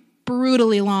can be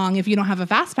brutally long if you don't have a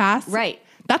fast pass. Right.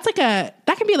 That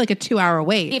can be like a 2-hour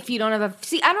wait. If you don't have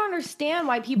I don't understand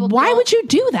why people Why would you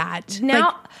do that?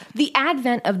 Now, the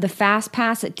advent of the fast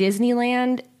pass at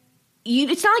Disneyland,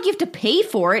 it's not like you have to pay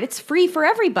for it. It's free for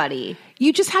everybody.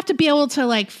 You just have to be able to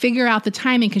like figure out the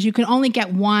timing because you can only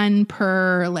get one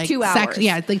per like 2 hours.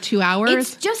 Yeah, it's like 2 hours.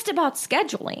 It's just about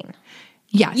scheduling.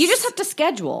 Yes. You just have to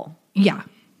schedule. Yeah.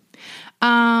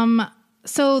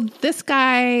 So this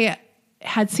guy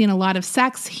had seen a lot of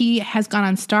sex. He has gone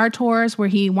on Star Tours where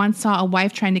he once saw a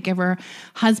wife trying to give her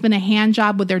husband a hand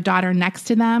job with their daughter next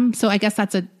to them. So I guess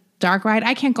that's a dark ride.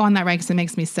 I can't go on that ride because it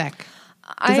makes me sick.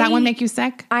 Does that one make you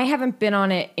sick? I haven't been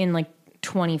on it in like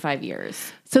 25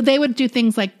 years. So they would do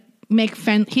things like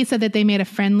he said that they made a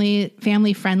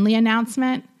family-friendly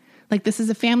announcement. Like, this is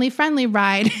a family-friendly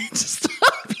ride to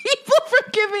stop people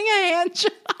from giving a hand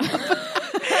job.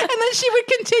 And then she would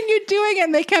continue doing it,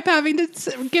 and they kept having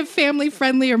to give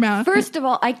family-friendly amount. First of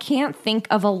all, I can't think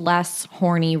of a less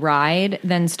horny ride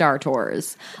than Star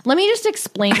Tours. Let me just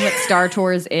explain what Star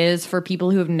Tours is for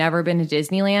people who have never been to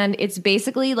Disneyland. It's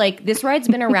basically like this ride's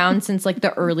been around since like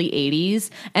the early 80s,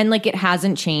 and like it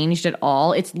hasn't changed at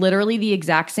all. It's literally the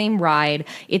exact same ride.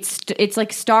 It's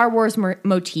like Star Wars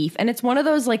motif, and it's one of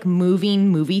those like moving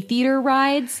movie theater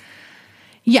rides.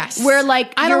 Yes. Where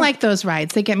like I don't like those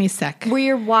rides. They get me sick. Where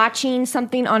you're watching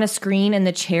something on a screen and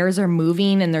the chairs are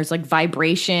moving and there's like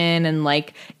vibration and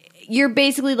like you're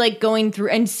basically like going through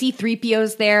and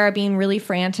C-3PO's there being really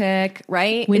frantic,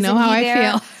 right? We know how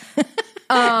I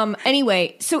feel.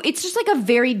 Anyway, so it's just like a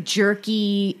very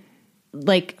jerky,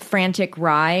 like frantic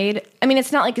ride. I mean,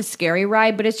 it's not like a scary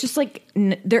ride, but it's just like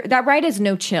that ride has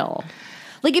no chill.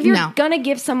 Like if you're gonna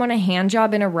give someone a hand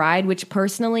job in a ride, which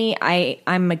personally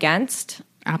I'm against.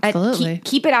 Absolutely.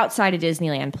 Keep it outside of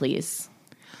Disneyland, please.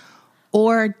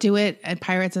 Or do it at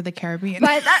Pirates of the Caribbean.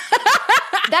 But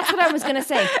that's what I was going to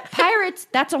say. Pirates,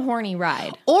 that's a horny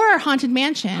ride. Or Haunted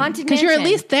Mansion. Because you're at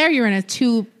least there, you're in a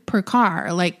 2 per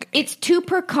car. Like it's 2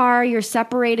 per car. You're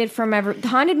separated from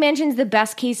Haunted Mansion's the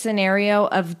best case scenario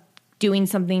of doing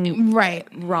something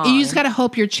wrong. You just got to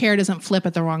hope your chair doesn't flip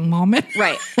at the wrong moment.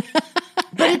 Right.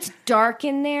 But it's dark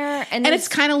in there. And it's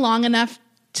kind of long enough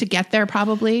to get there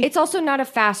probably. It's also not a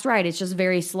fast ride. It's just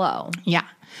very slow. Yeah.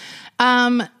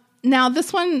 Now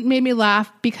this one made me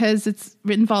laugh because it's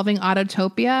involving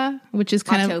Autotopia, which is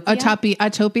kind of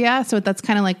Autopia. So that's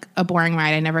kind of like a boring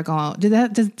ride. I never go. Do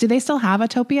they still have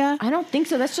Autopia? I don't think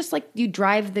so. That's just like you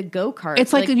drive the go-kart.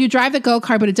 It's like you drive the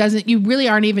go-kart, but it doesn't. You really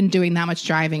aren't even doing that much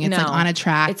driving. It's like on a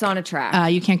track. It's on a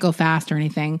track. You can't go fast or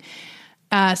anything.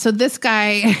 So this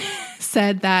guy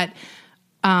said that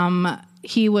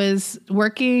he was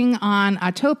working on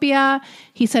Autopia.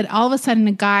 He said all of a sudden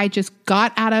a guy just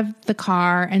got out of the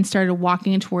car and started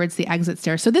walking towards the exit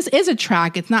stairs. So this is a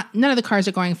track. It's not, none of the cars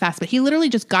are going fast, but he literally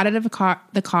just got out of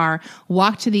the car,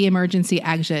 walked to the emergency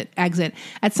exit.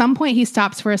 At some point he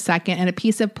stops for a second and a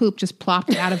piece of poop just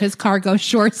plopped out of his cargo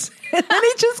shorts. And then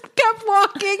he just kept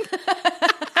walking.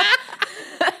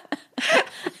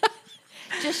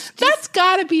 That's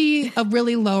got to be a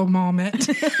really low moment.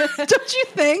 Don't you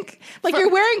think? Like you're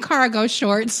wearing cargo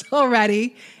shorts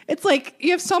already. It's like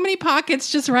you have so many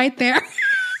pockets just right there.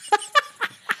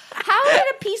 How did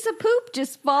a piece of poop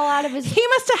just fall out of his... He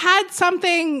must have had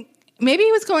something. Maybe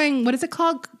he was going, what is it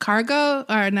called? Cargo?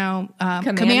 Or no,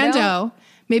 Commando.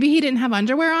 Maybe he didn't have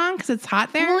underwear on because it's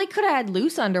hot there. Well, he could have had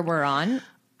loose underwear on.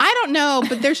 I don't know,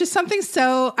 but there's just something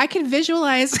I can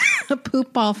visualize a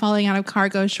poop ball falling out of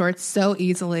cargo shorts so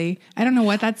easily. I don't know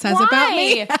what that says about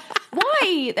me.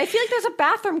 Why? I feel like there's a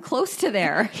bathroom close to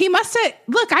there. He must have,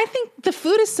 look, I think the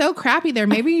food is so crappy there.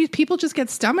 Maybe people just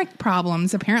get stomach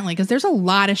problems apparently because there's a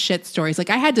lot of shit stories. Like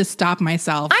I had to stop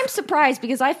myself. I'm surprised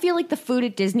because I feel like the food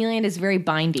at Disneyland is very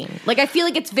binding. Like I feel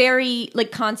like it's very like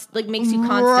makes you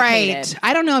constipated. Right.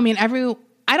 I don't know. I mean, I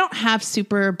don't have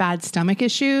super bad stomach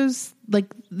issues. Like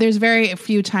there's very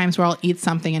few times where I'll eat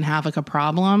something and have like a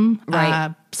problem.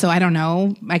 Right. So I don't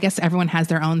know. I guess everyone has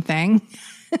their own thing.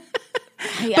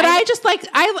 But I just like,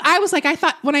 I was like, I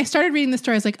thought when I started reading the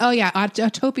story, I was like, oh yeah,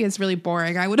 Autopia is really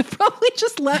boring. I would have probably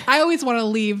just I always want to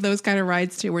leave those kind of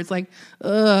rides too, where it's like,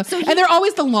 ugh. And they're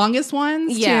always the longest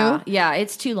ones too. Yeah,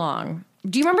 it's too long.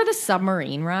 Do you remember the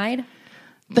submarine ride?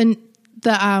 The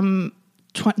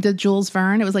Jules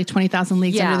Verne, it was like 20,000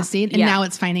 Leagues Under the Sea, and now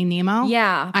it's Finding Nemo.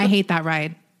 Yeah. I hate that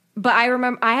ride. But I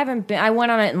remember, I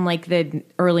went on it in like the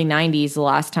early 90s the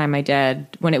last time I did,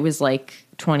 when it was like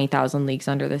 20,000 Leagues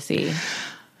Under the Sea.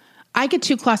 I get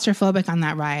too claustrophobic on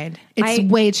that ride. It's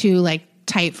way too like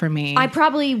tight for me. I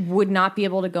probably would not be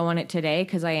able to go on it today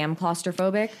because I am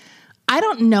claustrophobic. I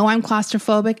don't know I'm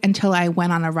claustrophobic until I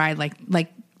went on a ride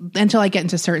like until I get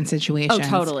into certain situations. Oh,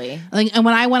 totally. Like, and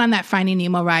when I went on that Finding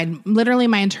Nemo ride, literally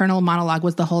my internal monologue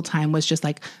was the whole time was just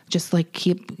like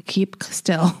keep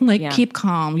still, like keep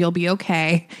calm, you'll be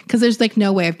okay. Because there's like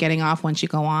no way of getting off once you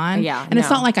go on. Yeah, and it's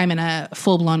not like I'm in a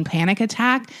full blown panic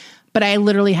attack, but I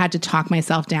literally had to talk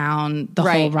myself down the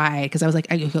whole ride because I was like,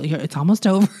 it's almost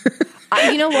over.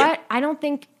 You know what? I don't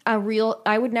think I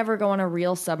would never go on a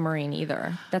real submarine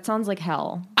either. That sounds like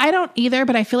hell. I don't either,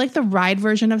 but I feel like the ride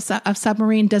version of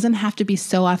Submarine doesn't have to be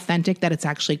so authentic that it's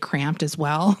actually cramped as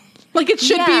well. Like it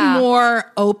should be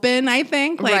more open, I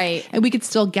think. Like, and we could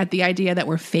still get the idea that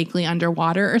we're fakely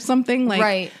underwater or something.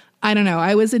 Like, I don't know.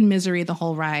 I was in misery the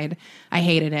whole ride. I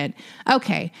hated it.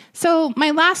 Okay. So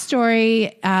my last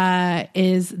story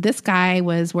is this guy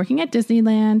was working at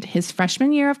Disneyland his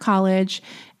freshman year of college.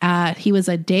 He was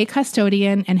a day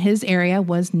custodian, and his area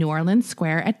was New Orleans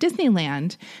Square at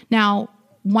Disneyland. Now,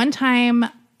 one time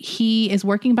he is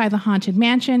working by the Haunted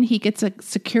Mansion. He gets a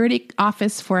security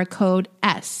office for a code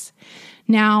S.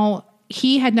 Now,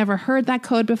 he had never heard that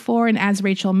code before, and as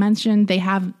Rachel mentioned, they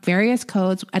have various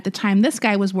codes. At the time this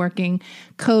guy was working,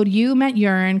 code U meant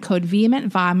urine, code V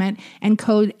meant vomit, and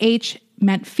code H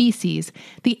meant feces.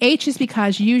 The H is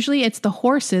because usually it's the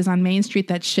horses on Main Street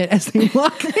that shit as they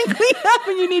walk and clean up,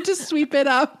 and you need to sweep it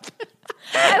up.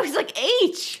 I was like,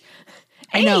 H.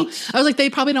 I know. I was like, they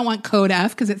probably don't want code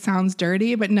F because it sounds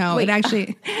dirty, but no, it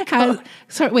actually has. I'm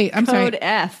sorry. Code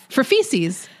F. For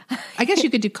feces. I guess you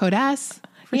could do code S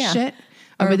for shit.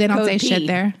 But they don't say P. shit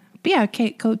there. But yeah,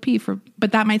 code P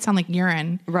but that might sound like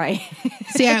urine. Right.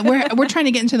 So yeah, we're trying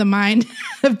to get into the mind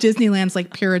of Disneyland's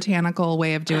like puritanical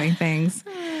way of doing things.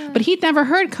 But he'd never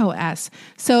heard code S.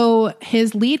 So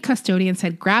his lead custodian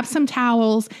said, grab some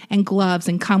towels and gloves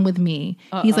and come with me.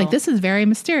 He's like, this is very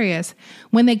mysterious.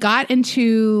 When they got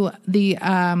into the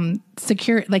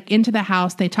into the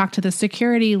house, they talked to the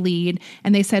security lead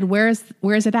and they said, where's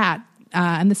it at?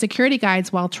 And the security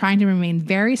guides, while trying to remain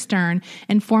very stern,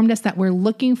 informed us that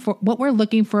what we're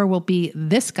looking for will be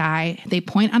this guy. They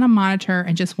point on a monitor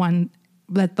and just one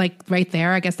that like right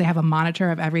there. I guess they have a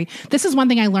monitor of this is one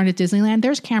thing I learned at Disneyland.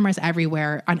 There's cameras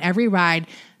everywhere on every ride.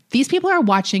 These people are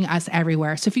watching us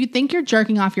everywhere. So if you think you're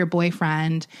jerking off your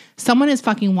boyfriend, someone is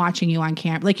fucking watching you on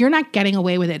camera. Like you're not getting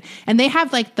away with it. And they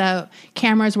have like the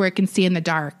cameras where it can see in the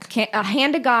dark.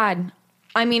 Hand to God.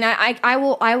 I mean, I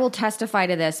will testify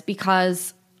to this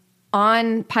because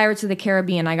on Pirates of the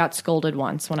Caribbean, I got scolded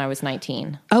once when I was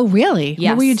 19. Oh, really? Yes.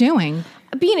 What were you doing?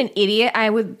 Being an idiot.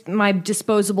 With my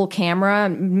disposable camera,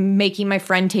 making my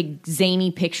friend take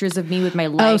zany pictures of me with my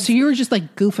legs. Oh, so you were just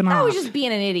like goofing off. I was just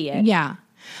being an idiot. Yeah.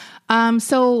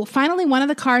 So finally, one of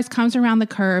the cars comes around the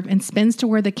curve and spins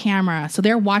toward the camera. So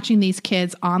they're watching these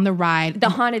kids on the ride. The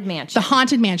Haunted Mansion. The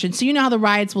Haunted Mansion. So you know how the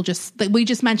rides will we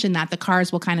just mentioned that the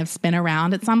cars will kind of spin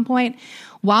around at some point.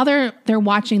 While they're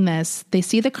watching this, they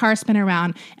see the car spin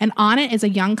around, and on it is a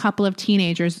young couple of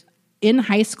teenagers in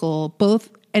high school, both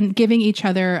and giving each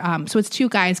other. So it's two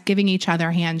guys giving each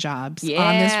other hand jobs on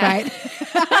this ride.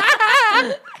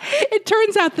 It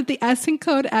turns out that the S in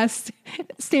code S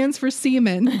stands for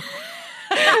semen.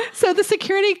 So the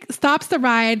security stops the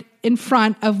ride in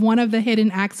front of one of the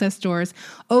hidden access doors,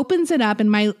 opens it up,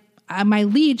 and my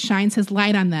lead shines his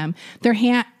light on them. Their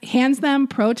hands them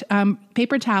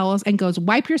paper towels and goes,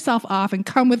 wipe yourself off and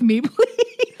come with me, please.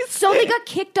 So they got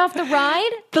kicked off the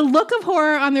ride? The look of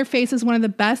horror on their face is one of the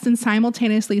best and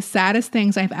simultaneously saddest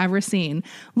things I've ever seen.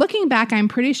 Looking back, I'm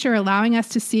pretty sure allowing us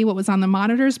to see what was on the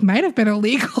monitors might have been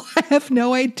illegal. I have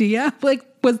no idea. Like,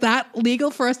 was that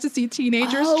legal for us to see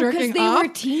teenagers jerking off? Because they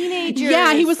were teenagers.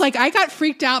 Yeah, he was like, I got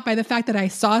freaked out by the fact that I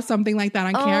saw something like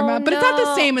that on camera. But it's not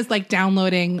the same as like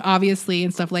downloading, obviously,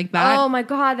 and stuff like that. Oh my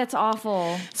God, that's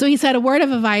awful. So he said a word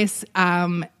of advice.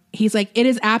 He's like, it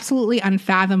is absolutely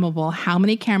unfathomable how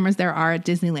many cameras there are at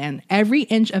Disneyland. Every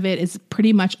inch of it is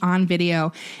pretty much on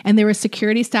video. And there was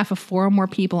security staff of 4 or more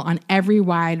people on every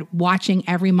ride watching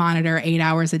every monitor 8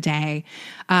 hours a day,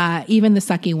 even the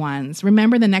sucky ones.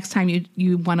 Remember the next time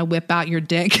you want to whip out your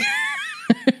dick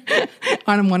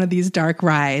on one of these dark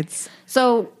rides.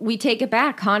 So we take it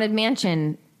back. Haunted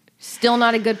Mansion, still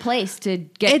not a good place to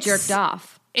get jerked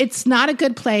off. It's not a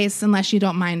good place unless you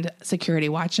don't mind security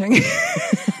watching.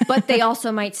 But they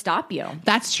also might stop you.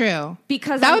 That's true.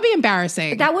 Because that would be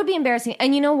embarrassing. That would be embarrassing.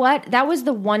 And you know what? That was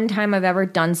the one time I've ever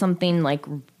done something like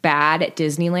bad at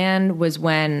Disneyland, was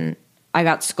when I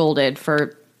got scolded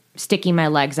for sticking my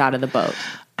legs out of the boat.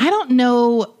 I don't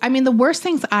know. I mean, the worst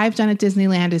things I've done at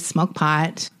Disneyland is smoke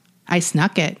pot. I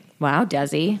snuck it. Wow,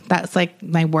 Desi. That's like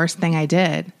my worst thing I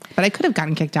did. But I could have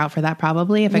gotten kicked out for that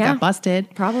probably if I got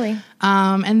busted. Probably.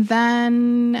 And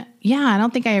then, I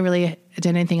don't think I really did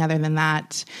anything other than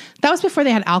that. That was before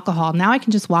they had alcohol. Now I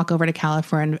can just walk over to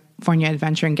California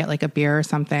Adventure and get like a beer or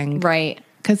something. Right.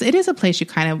 Because it is a place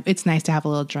it's nice to have a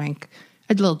little drink.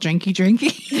 A little drinky.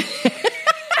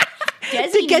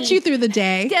 To get you through the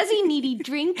day. Desi needy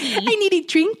drinky. I needy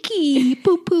drinky.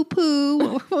 Poo, poo,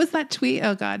 poo. What was that tweet?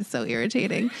 Oh, God, so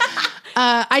irritating.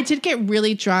 I did get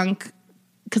really drunk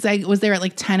because I was there at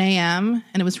like 10 a.m.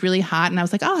 and it was really hot. And I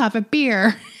was like, I'll have a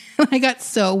beer. I got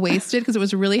so wasted because it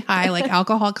was really high, like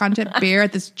alcohol content beer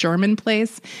at this German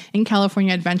place in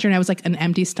California Adventure. And I was like an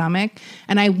empty stomach.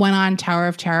 And I went on Tower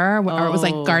of Terror, or it was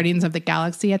like Guardians of the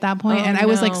Galaxy at that point. And I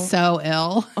was like so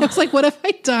ill. I was like, what have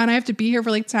I done? I have to be here for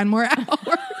like 10 more hours.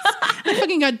 I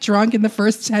fucking got drunk in the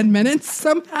first 10 minutes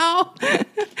somehow.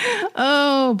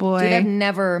 Oh boy. Dude,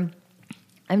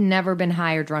 I've never been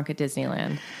high or drunk at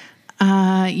Disneyland.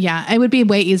 It would be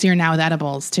way easier now with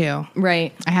edibles too.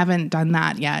 Right. I haven't done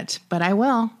that yet, but I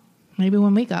will. Maybe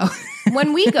when we go.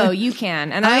 When we go, you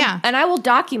can. And I will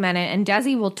document it, and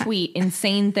Desi will tweet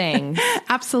insane things.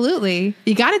 Absolutely.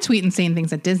 You got to tweet insane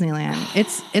things at Disneyland.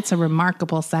 It's a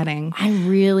remarkable setting. I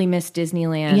really miss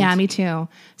Disneyland. Yeah, me too.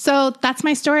 So that's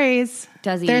my stories.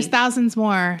 Desi, there's thousands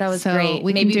more. That was so great.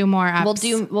 We can do more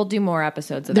apps. We'll do more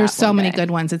episodes of There's that so many day.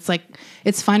 good ones.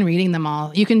 It's fun reading them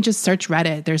all. You can just search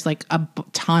Reddit. There's like a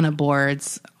ton of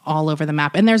boards all over the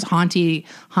map. And there's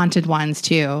haunted ones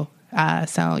too.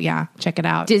 So yeah, check it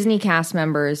out. Disney cast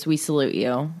members, we salute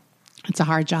you. It's a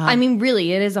hard job. I mean,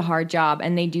 really, it is a hard job,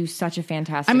 and they do such a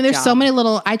fantastic job. there's so many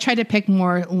I tried to pick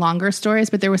more longer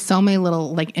stories, but there was so many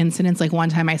little like incidents. Like one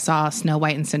time I saw Snow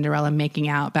White and Cinderella making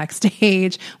out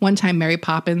backstage. One time Mary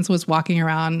Poppins was walking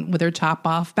around with her top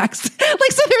off backstage.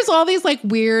 So there's all these like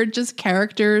weird just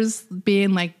characters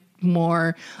being like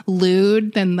more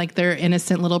lewd than like their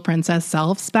innocent little princess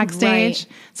selves backstage. Right.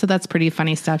 So that's pretty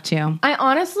funny stuff too. I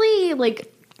honestly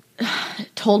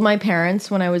told my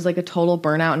parents when I was like a total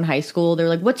burnout in high school, they're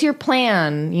like, what's your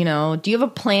plan? You know, do you have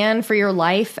a plan for your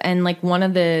life? And like one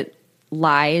of the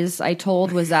lies I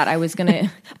told was that I was going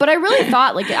to, but I really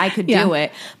thought like I could do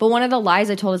it. But one of the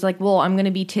lies I told is like, well, I'm going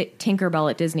to be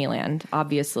Tinkerbell at Disneyland,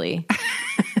 obviously.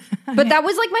 But that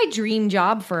was like my dream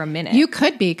job for a minute. You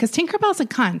could be, because Tinkerbell's a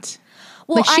cunt.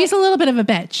 Well, like she's a little bit of a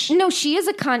bitch. No, she is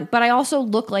a cunt, but I also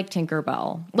look like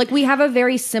Tinkerbell. Like we have a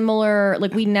very similar,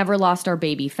 like we never lost our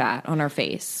baby fat on our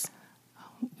face.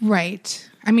 Right.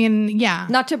 I mean, yeah.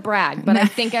 Not to brag, but I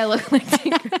think I look like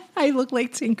Tinkerbell. I look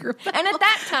like Tinkerbell. And at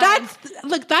that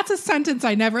time... That's a sentence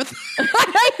I never thought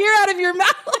I'd hear out of your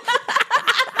mouth.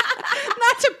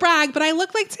 Not to brag, but I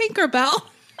look like Tinkerbell.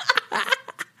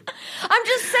 I'm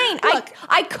just saying, look,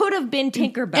 I could have been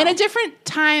Tinkerbell. In a different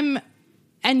time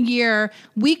and year,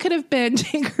 we could have been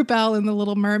Tinkerbell in The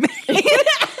Little Mermaid.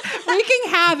 Wreaking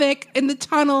havoc in the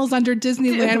tunnels under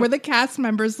Disneyland where the cast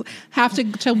members have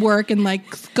to work and like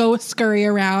go scurry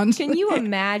around. Can you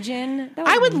imagine?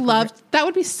 I would love, that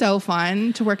would be so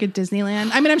fun to work at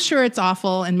Disneyland. I mean, I'm sure it's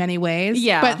awful in many ways.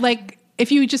 Yeah. But like,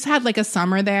 if you just had like a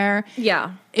summer there,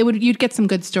 yeah, you'd get some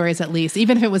good stories at least,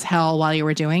 even if it was hell while you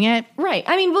were doing it. Right.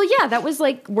 I mean, well, yeah, that was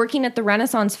like working at the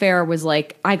Renaissance Fair was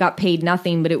like, I got paid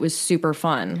nothing, but it was super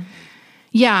fun.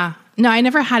 Yeah. No, I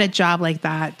never had a job like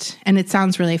that. And it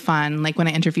sounds really fun. Like when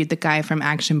I interviewed the guy from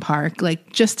Action Park,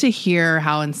 like just to hear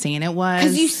how insane it was.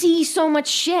 Because you see so much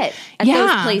shit at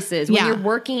those places when you're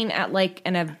working at like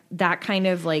that kind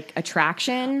of like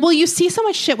attraction. Well, you see so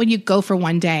much shit when you go for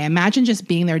one day. Imagine just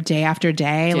being there day after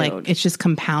day. Dude. Like it's just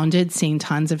compounded, seeing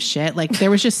tons of shit. Like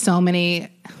there was just so many.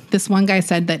 This one guy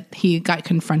said that he got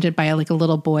confronted by like a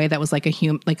little boy that was like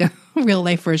a real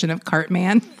life version of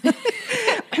Cartman.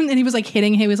 And then he was like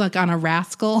hitting him. He was like on a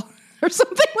rascal or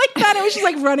something like that. I was just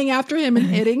like running after him and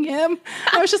hitting him.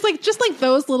 I was just like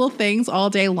those little things all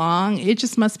day long. It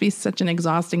just must be such an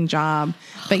exhausting job.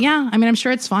 But yeah, I mean, I'm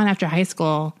sure it's fun after high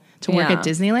school to work at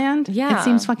Disneyland. Yeah. It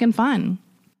seems fucking fun.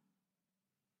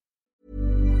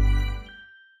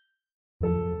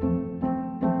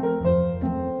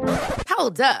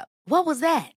 Hold up. What was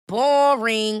that?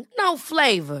 Boring. No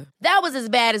flavor. That was as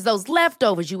bad as those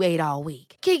leftovers you ate all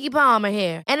week. Keke Palmer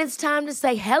here. And it's time to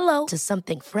say hello to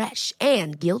something fresh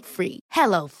and guilt-free.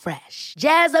 Hello Fresh.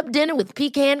 Jazz up dinner with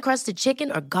pecan-crusted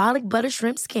chicken or garlic butter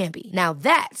shrimp scampi. Now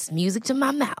that's music to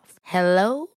my mouth.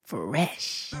 Hello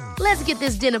Fresh. Let's get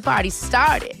this dinner party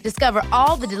started. Discover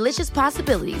all the delicious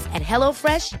possibilities at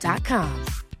hellofresh.com.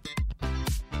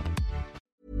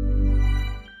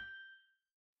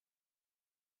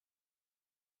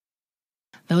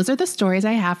 Those are the stories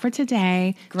I have for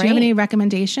today. Do you have any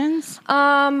recommendations?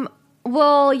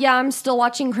 Well, yeah, I'm still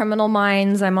watching Criminal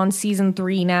Minds. I'm on season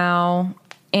 3 now,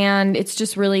 and it's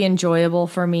just really enjoyable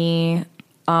for me.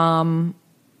 I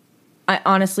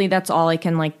honestly, that's all I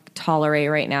can tolerate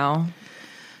right now.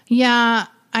 Yeah,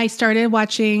 I started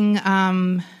watching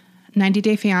 90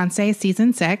 Day Fiancé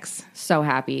season 6. So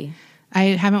happy. I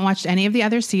haven't watched any of the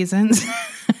other seasons.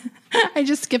 I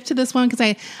just skipped to this one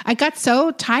because I got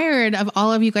so tired of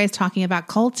all of you guys talking about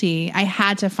Colty. I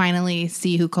had to finally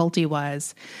see who Colty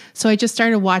was. So I just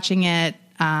started watching it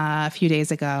a few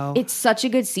days ago. It's such a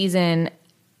good season.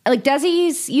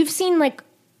 Desi's, you've seen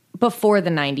before the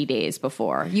 90 days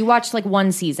before. You watched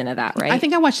one season of that, right? I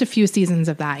think I watched a few seasons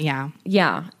of that, yeah.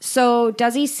 Yeah. So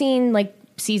Desi's seen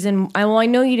season, well, I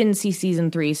know you didn't see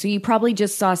season 3, so you probably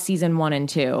just saw season 1 and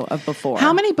 2 of Before.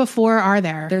 How many Before are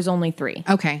there? There's only 3.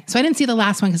 Okay. So I didn't see the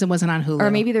last one because it wasn't on Hulu. Or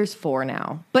maybe there's 4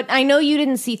 now. But I know you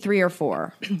didn't see 3 or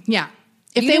 4. Yeah.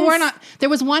 If they were not, there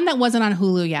was one that wasn't on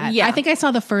Hulu yet. Yeah. I think I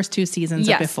saw the first 2 seasons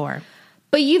of Before.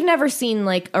 But you've never seen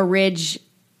a Ridge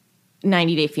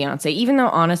 90 Day Fiancé, even though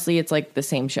honestly it's the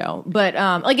same show. But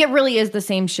it really is the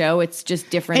same show. It's just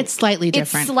different. It's slightly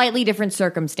different. It's slightly different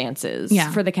circumstances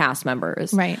for the cast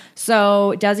members. Right.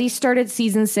 So Desi started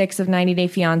season 6 of 90 Day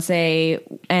Fiancé,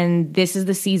 and this is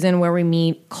the season where we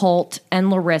meet Colt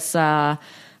and Larissa,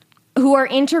 who are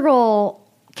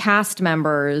integral cast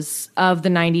members of the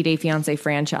 90 Day Fiancé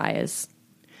franchise.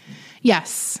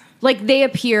 Yes. They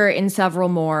appear in several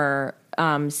more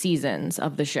seasons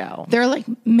of the show. They're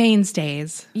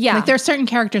mainstays. Yeah. There are certain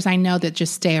characters I know that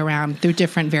just stay around through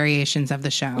different variations of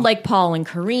the show. Paul and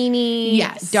Carini.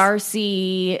 Yes.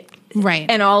 Darcy. Right.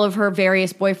 And all of her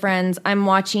various boyfriends. I'm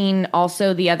watching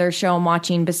also the other show I'm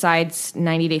watching besides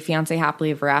 90 Day Fiancé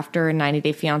Happily Ever After and 90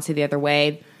 Day Fiancé The Other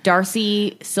Way.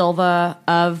 Darcy Silva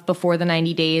of Before the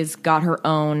 90 Days got her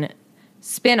own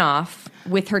spin-off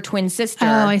with her twin sister.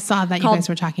 Oh, I saw that you guys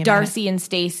were talking about Darcy and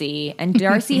Stacy. And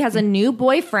Darcy has a new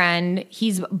boyfriend.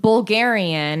 He's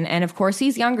Bulgarian, and of course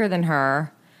he's younger than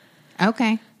her.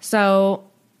 Okay. So,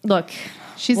 look,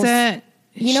 she's a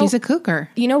cougar.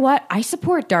 You know what? I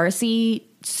support Darcy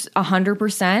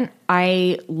 100%.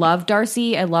 I love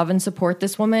Darcy. I love and support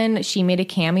this woman. She made a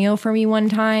cameo for me one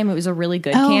time. It was a really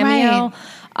good cameo.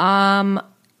 Right.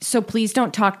 So please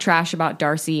don't talk trash about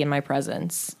Darcy in my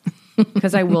presence.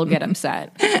 Because I will get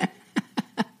upset.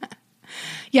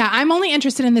 Yeah, I'm only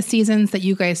interested in the seasons that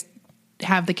you guys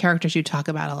have the characters you talk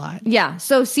about a lot. Yeah,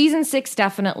 so season 6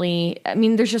 definitely. I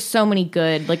mean, there's just so many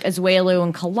good, Azuelu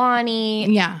and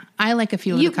Kalani. Yeah, I like a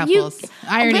few of the couples.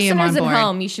 I already am on board. Listeners at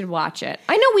home, you should watch it.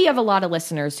 I know we have a lot of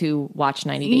listeners who watch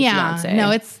 90 Day Fiancé.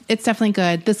 No, it's definitely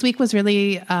good. This week was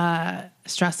really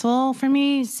stressful for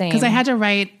me. Same. Because I had to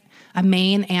write a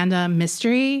main and a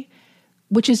mystery,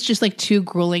 which is just 2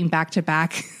 grueling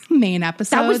back-to-back main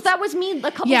episodes. That was me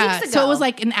a couple weeks ago. So it was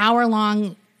an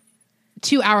hour-long,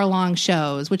 2-hour-long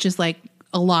shows, which is a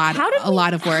lot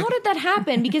of work. How did that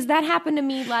happen? Because that happened to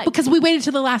me because we waited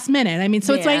to the last minute. I mean,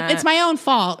 so it's my own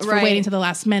fault for waiting to the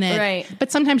last minute. Right. But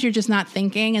sometimes you're just not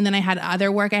thinking, and then I had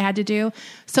other work I had to do.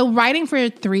 So writing for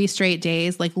 3 straight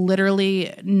days,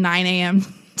 literally 9 a.m.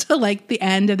 to the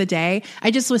end of the day,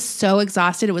 I just was so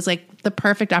exhausted. It was the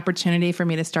perfect opportunity for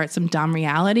me to start some dumb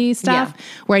reality stuff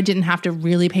where I didn't have to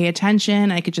really pay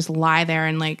attention. I could just lie there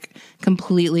and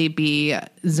completely be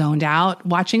zoned out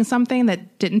watching something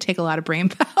that didn't take a lot of brain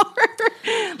power.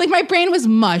 My brain was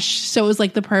mush. So it was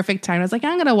the perfect time. I was I'm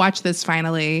going to watch this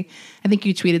finally. I think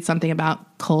you tweeted something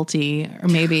about Colty or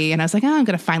maybe, and I was I'm going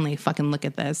to finally fucking look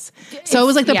at this. So it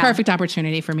was the perfect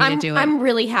opportunity for me to do it. I'm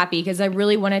really happy because I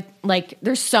really want to,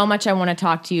 there's so much I want to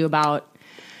talk to you about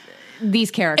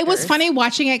these characters. It was funny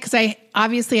watching it because I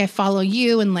follow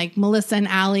you and Melissa and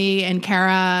Allie and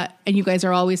Kara, and you guys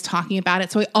are always talking about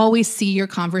it. So I always see your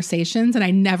conversations, and I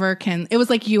never can. It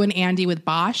was you and Andy with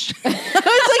Bosch.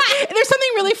 There's something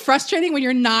really frustrating when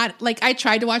you're not I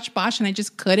tried to watch Bosch and I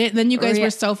just couldn't. And then you guys were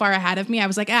so far ahead of me. I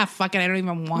was fuck it, I don't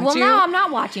even want to. Well, now I'm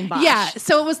not watching Bosch. Yeah,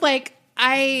 so it was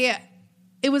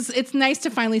it's nice to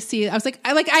finally see. I was like,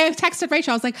 I texted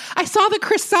Rachel. I was like, I saw the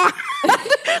croissant.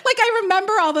 Like I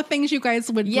remember all the things you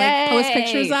guys would like post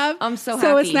pictures of. I'm so happy.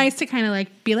 So it's nice to kind of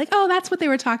like be like, oh, that's what they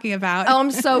were talking about. Oh,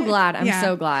 I'm so glad. I'm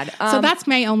so glad. So that's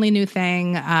my only new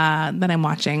thing that I'm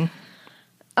watching.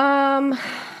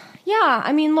 Yeah,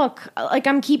 I mean, look, like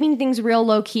I'm keeping things real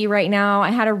low key right now.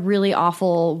 I had a really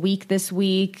awful week this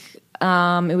week.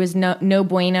 It was no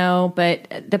bueno,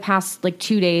 but the past like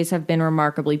 2 days have been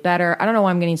remarkably better. I don't know why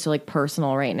I'm getting so like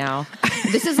personal right now.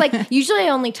 This is like, usually I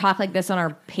only talk like this on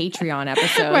our Patreon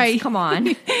episodes. Right. Come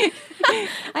on. I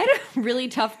had a really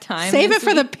tough time. Save it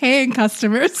for the paying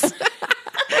customers.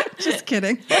 Just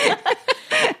kidding.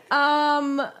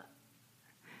 I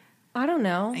don't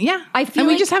know. Yeah. I feel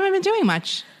we like, just haven't been doing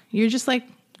much. You're just like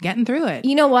getting through it.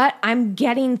 You know what? I'm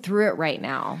getting through it right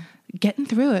now. Getting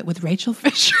Through It with Rachel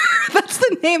Fisher. That's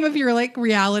the name of your like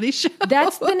reality show.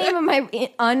 That's the name of my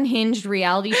unhinged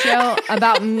reality show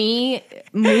about me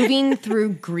moving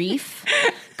through grief,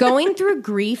 going through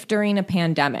grief during a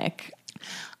pandemic.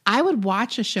 I would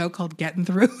watch a show called Getting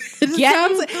Through It.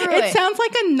 It sounds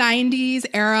like a 90s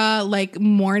era like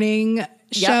morning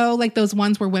show, like those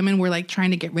ones where women were like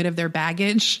trying to get rid of their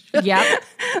baggage. Yep.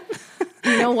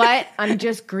 You know what? I'm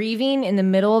just grieving in the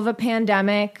middle of a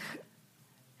pandemic.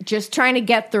 Just trying to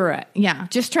get through it. Yeah.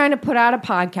 Just trying to put out a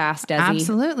podcast, Desi.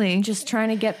 Absolutely. Just trying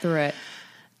to get through it.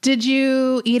 Did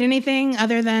you eat anything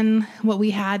other than what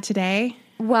we had today?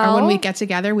 Well, or when we get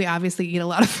together, we obviously eat a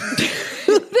lot of food.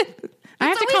 I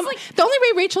have to come. Like, the only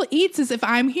way Rachel eats is if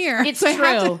I'm here. It's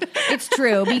true. It's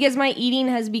true because my eating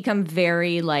has become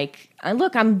very like.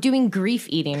 Look, I'm doing grief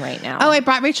eating right now. Oh, I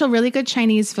brought Rachel really good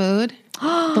Chinese food.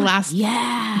 the last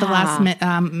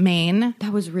main.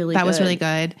 That was really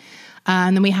good.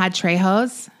 And then we had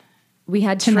Trejo's. We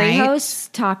had Trejo's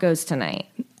tacos tonight.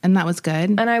 And that was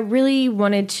good. And I really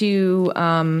wanted to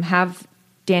have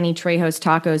Danny Trejo's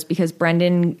tacos because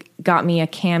Brendan got me a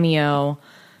cameo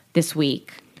this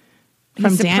week. He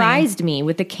surprised me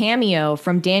with a cameo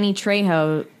from Danny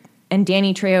Trejo. And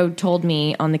Danny Trejo told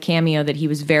me on the cameo that he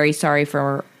was very sorry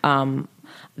for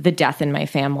the death in my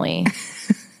family.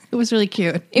 It was really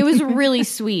cute. It was really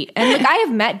sweet. And look, I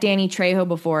have met Danny Trejo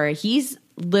before. He's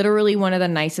literally one of the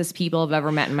nicest people I've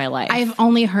ever met in my life. I've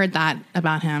only heard that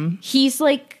about him. He's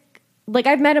like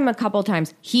I've met him a couple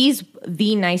times. He's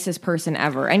the nicest person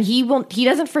ever. And he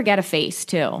doesn't forget a face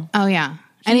too. Oh yeah.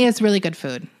 And he has really good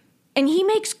food. And he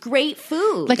makes great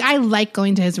food. Like I like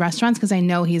going to his restaurants because I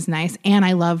know he's nice and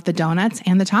I love the donuts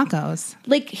and the tacos.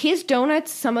 Like his donuts,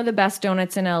 some of the best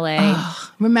donuts in LA.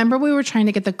 Oh, remember we were trying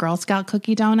to get the Girl Scout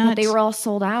cookie donut? But they were all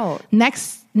sold out.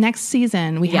 Next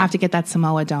season, we have to get that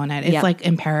Samoa donut. It's like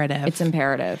imperative. It's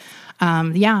imperative.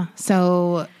 Yeah.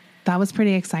 So that was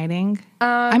pretty exciting.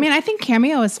 I mean, I think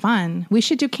Cameo is fun. We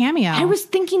should do Cameo. I was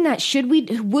thinking that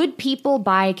would people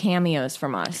buy cameos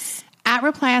from us?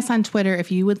 Reply us on Twitter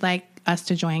if you would like us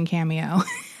to join Cameo.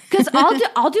 Because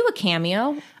I'll do a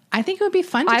cameo. I think it would be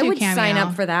fun to do Cameo. I would sign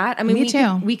up for that. I mean, Me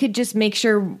too. We could just make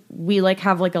sure we like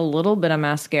have like a little bit of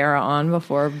mascara on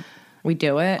before we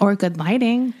do it. Or good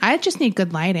lighting. I just need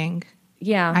good lighting.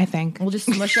 Yeah. I think. We'll just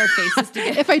smush our faces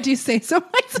together. If I do say so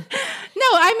myself. No,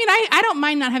 I mean, I don't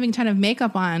mind not having a ton of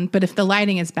makeup on, but if the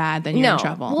lighting is bad, then you're in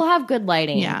trouble. We'll have good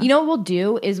lighting. Yeah. You know what we'll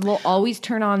do is we'll always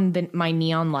turn on my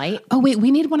neon light. Oh, wait,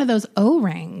 we need one of those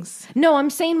O-rings. No,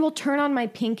 I'm saying we'll turn on my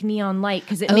pink neon light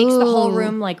because it makes the whole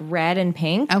room like red and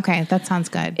pink. Okay, that sounds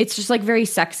good. It's just like very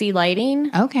sexy lighting.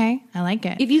 Okay, I like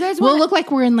it. If you guys we'll look like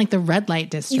we're in like the red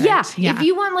light district. Yeah. If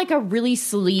you want like a really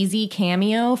sleazy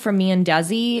cameo from me and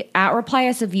Desi, reply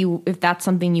us if that's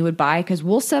something you would buy because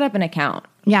we'll set up an account.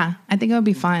 Yeah, I think it would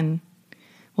be fun.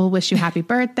 We'll wish you happy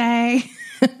birthday.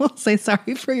 We'll say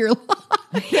sorry for your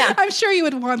loss. Yeah. I'm sure you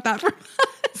would want that from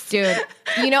us. Dude,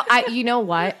 you know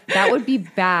what? That would be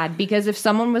bad because if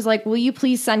someone was like, will you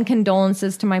please send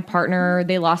condolences to my partner?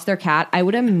 They lost their cat. I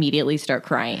would immediately start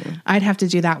crying. I'd have to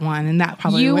do that one and that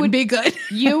probably would be good.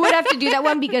 You would have to do that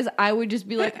one because I would just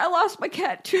be like, I lost my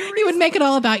cat too. You would make it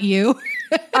all about you.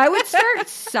 I would start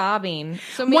sobbing.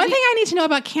 So one thing I need to know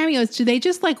about cameos, do they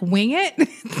just like wing it?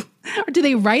 Or do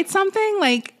they write something?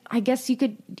 Like, I guess you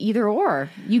could either or.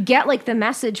 You get like the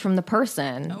message from the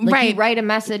person. Like, right. You write a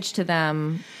message to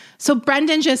them. So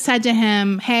Brendan just said to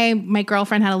him, hey, my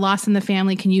girlfriend had a loss in the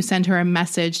family. Can you send her a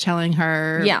message telling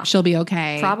her she'll be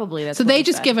okay? Probably. That's so what they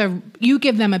just said. You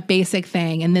give them a basic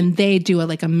thing and then they do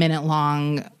like a minute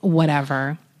long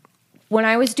whatever. When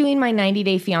I was doing my 90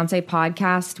 Day Fiancé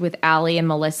podcast with Allie and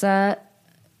Melissa,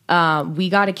 we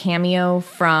got a cameo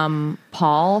from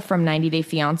Paul from 90 Day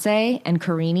Fiancé and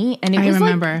Karini, and it was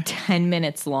remember. like 10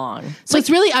 minutes long. So it's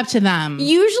really up to them.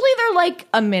 Usually they're like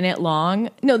a minute long.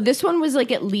 No, this one was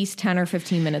like at least 10 or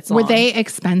 15 minutes long. Were they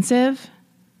expensive?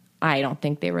 I don't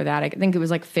think they were that. I think it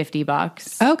was like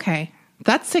 $50. Okay.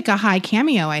 That's like a high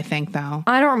cameo, I think, though.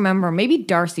 I don't remember. Maybe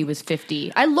Darcy was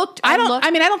 $50. I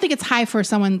don't think it's high for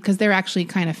someone because they're actually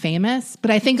kind of famous. But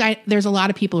I think there's a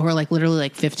lot of people who are like literally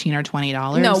like $15 or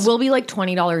 $20. No, we'll be like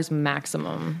 $20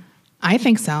 maximum. I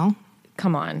think so.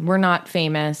 Come on, we're not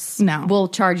famous. No, we'll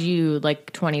charge you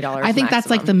like $20. I think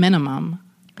that's like the minimum,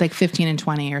 like 15 and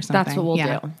 20 or something. That's what we'll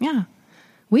do. Yeah,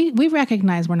 we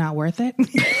recognize we're not worth it.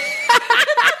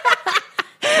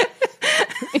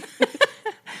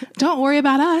 Don't worry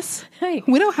about us. Hey,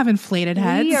 we don't have inflated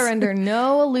heads. We are under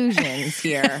no illusions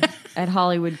here at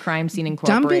Hollywood Crime Scene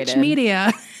Incorporated. Dumb Bitch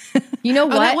Media. You know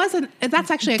what?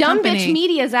 That's actually a Dumb company. Bitch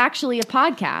Media is actually a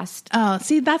podcast. Oh,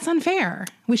 see, that's unfair.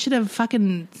 We should have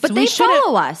fucking... But they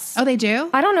follow us. Oh, they do?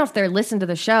 I don't know if they're listening to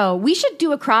the show. We should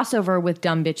do a crossover with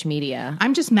Dumb Bitch Media.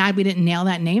 I'm just mad we didn't nail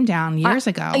that name down years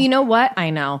ago. You know what?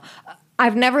 I know.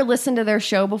 I've never listened to their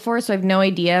show before, so I have no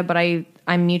idea, but I'm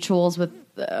mutuals with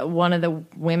one of the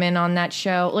women on that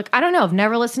show. Like, I don't know. I've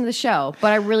never listened to the show,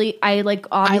 but I like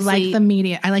the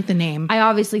media. I like the name. I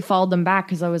obviously followed them back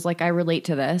because I was like, I relate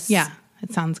to this. Yeah,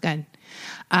 it sounds good.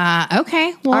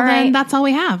 Okay. Well, then that's all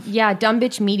we have. Yeah. Dumb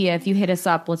Bitch Media. If you hit us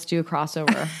up, let's do a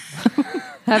crossover.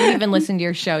 Haven't even listened to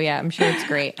your show yet. I'm sure it's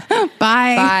great. Bye.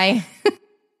 Bye.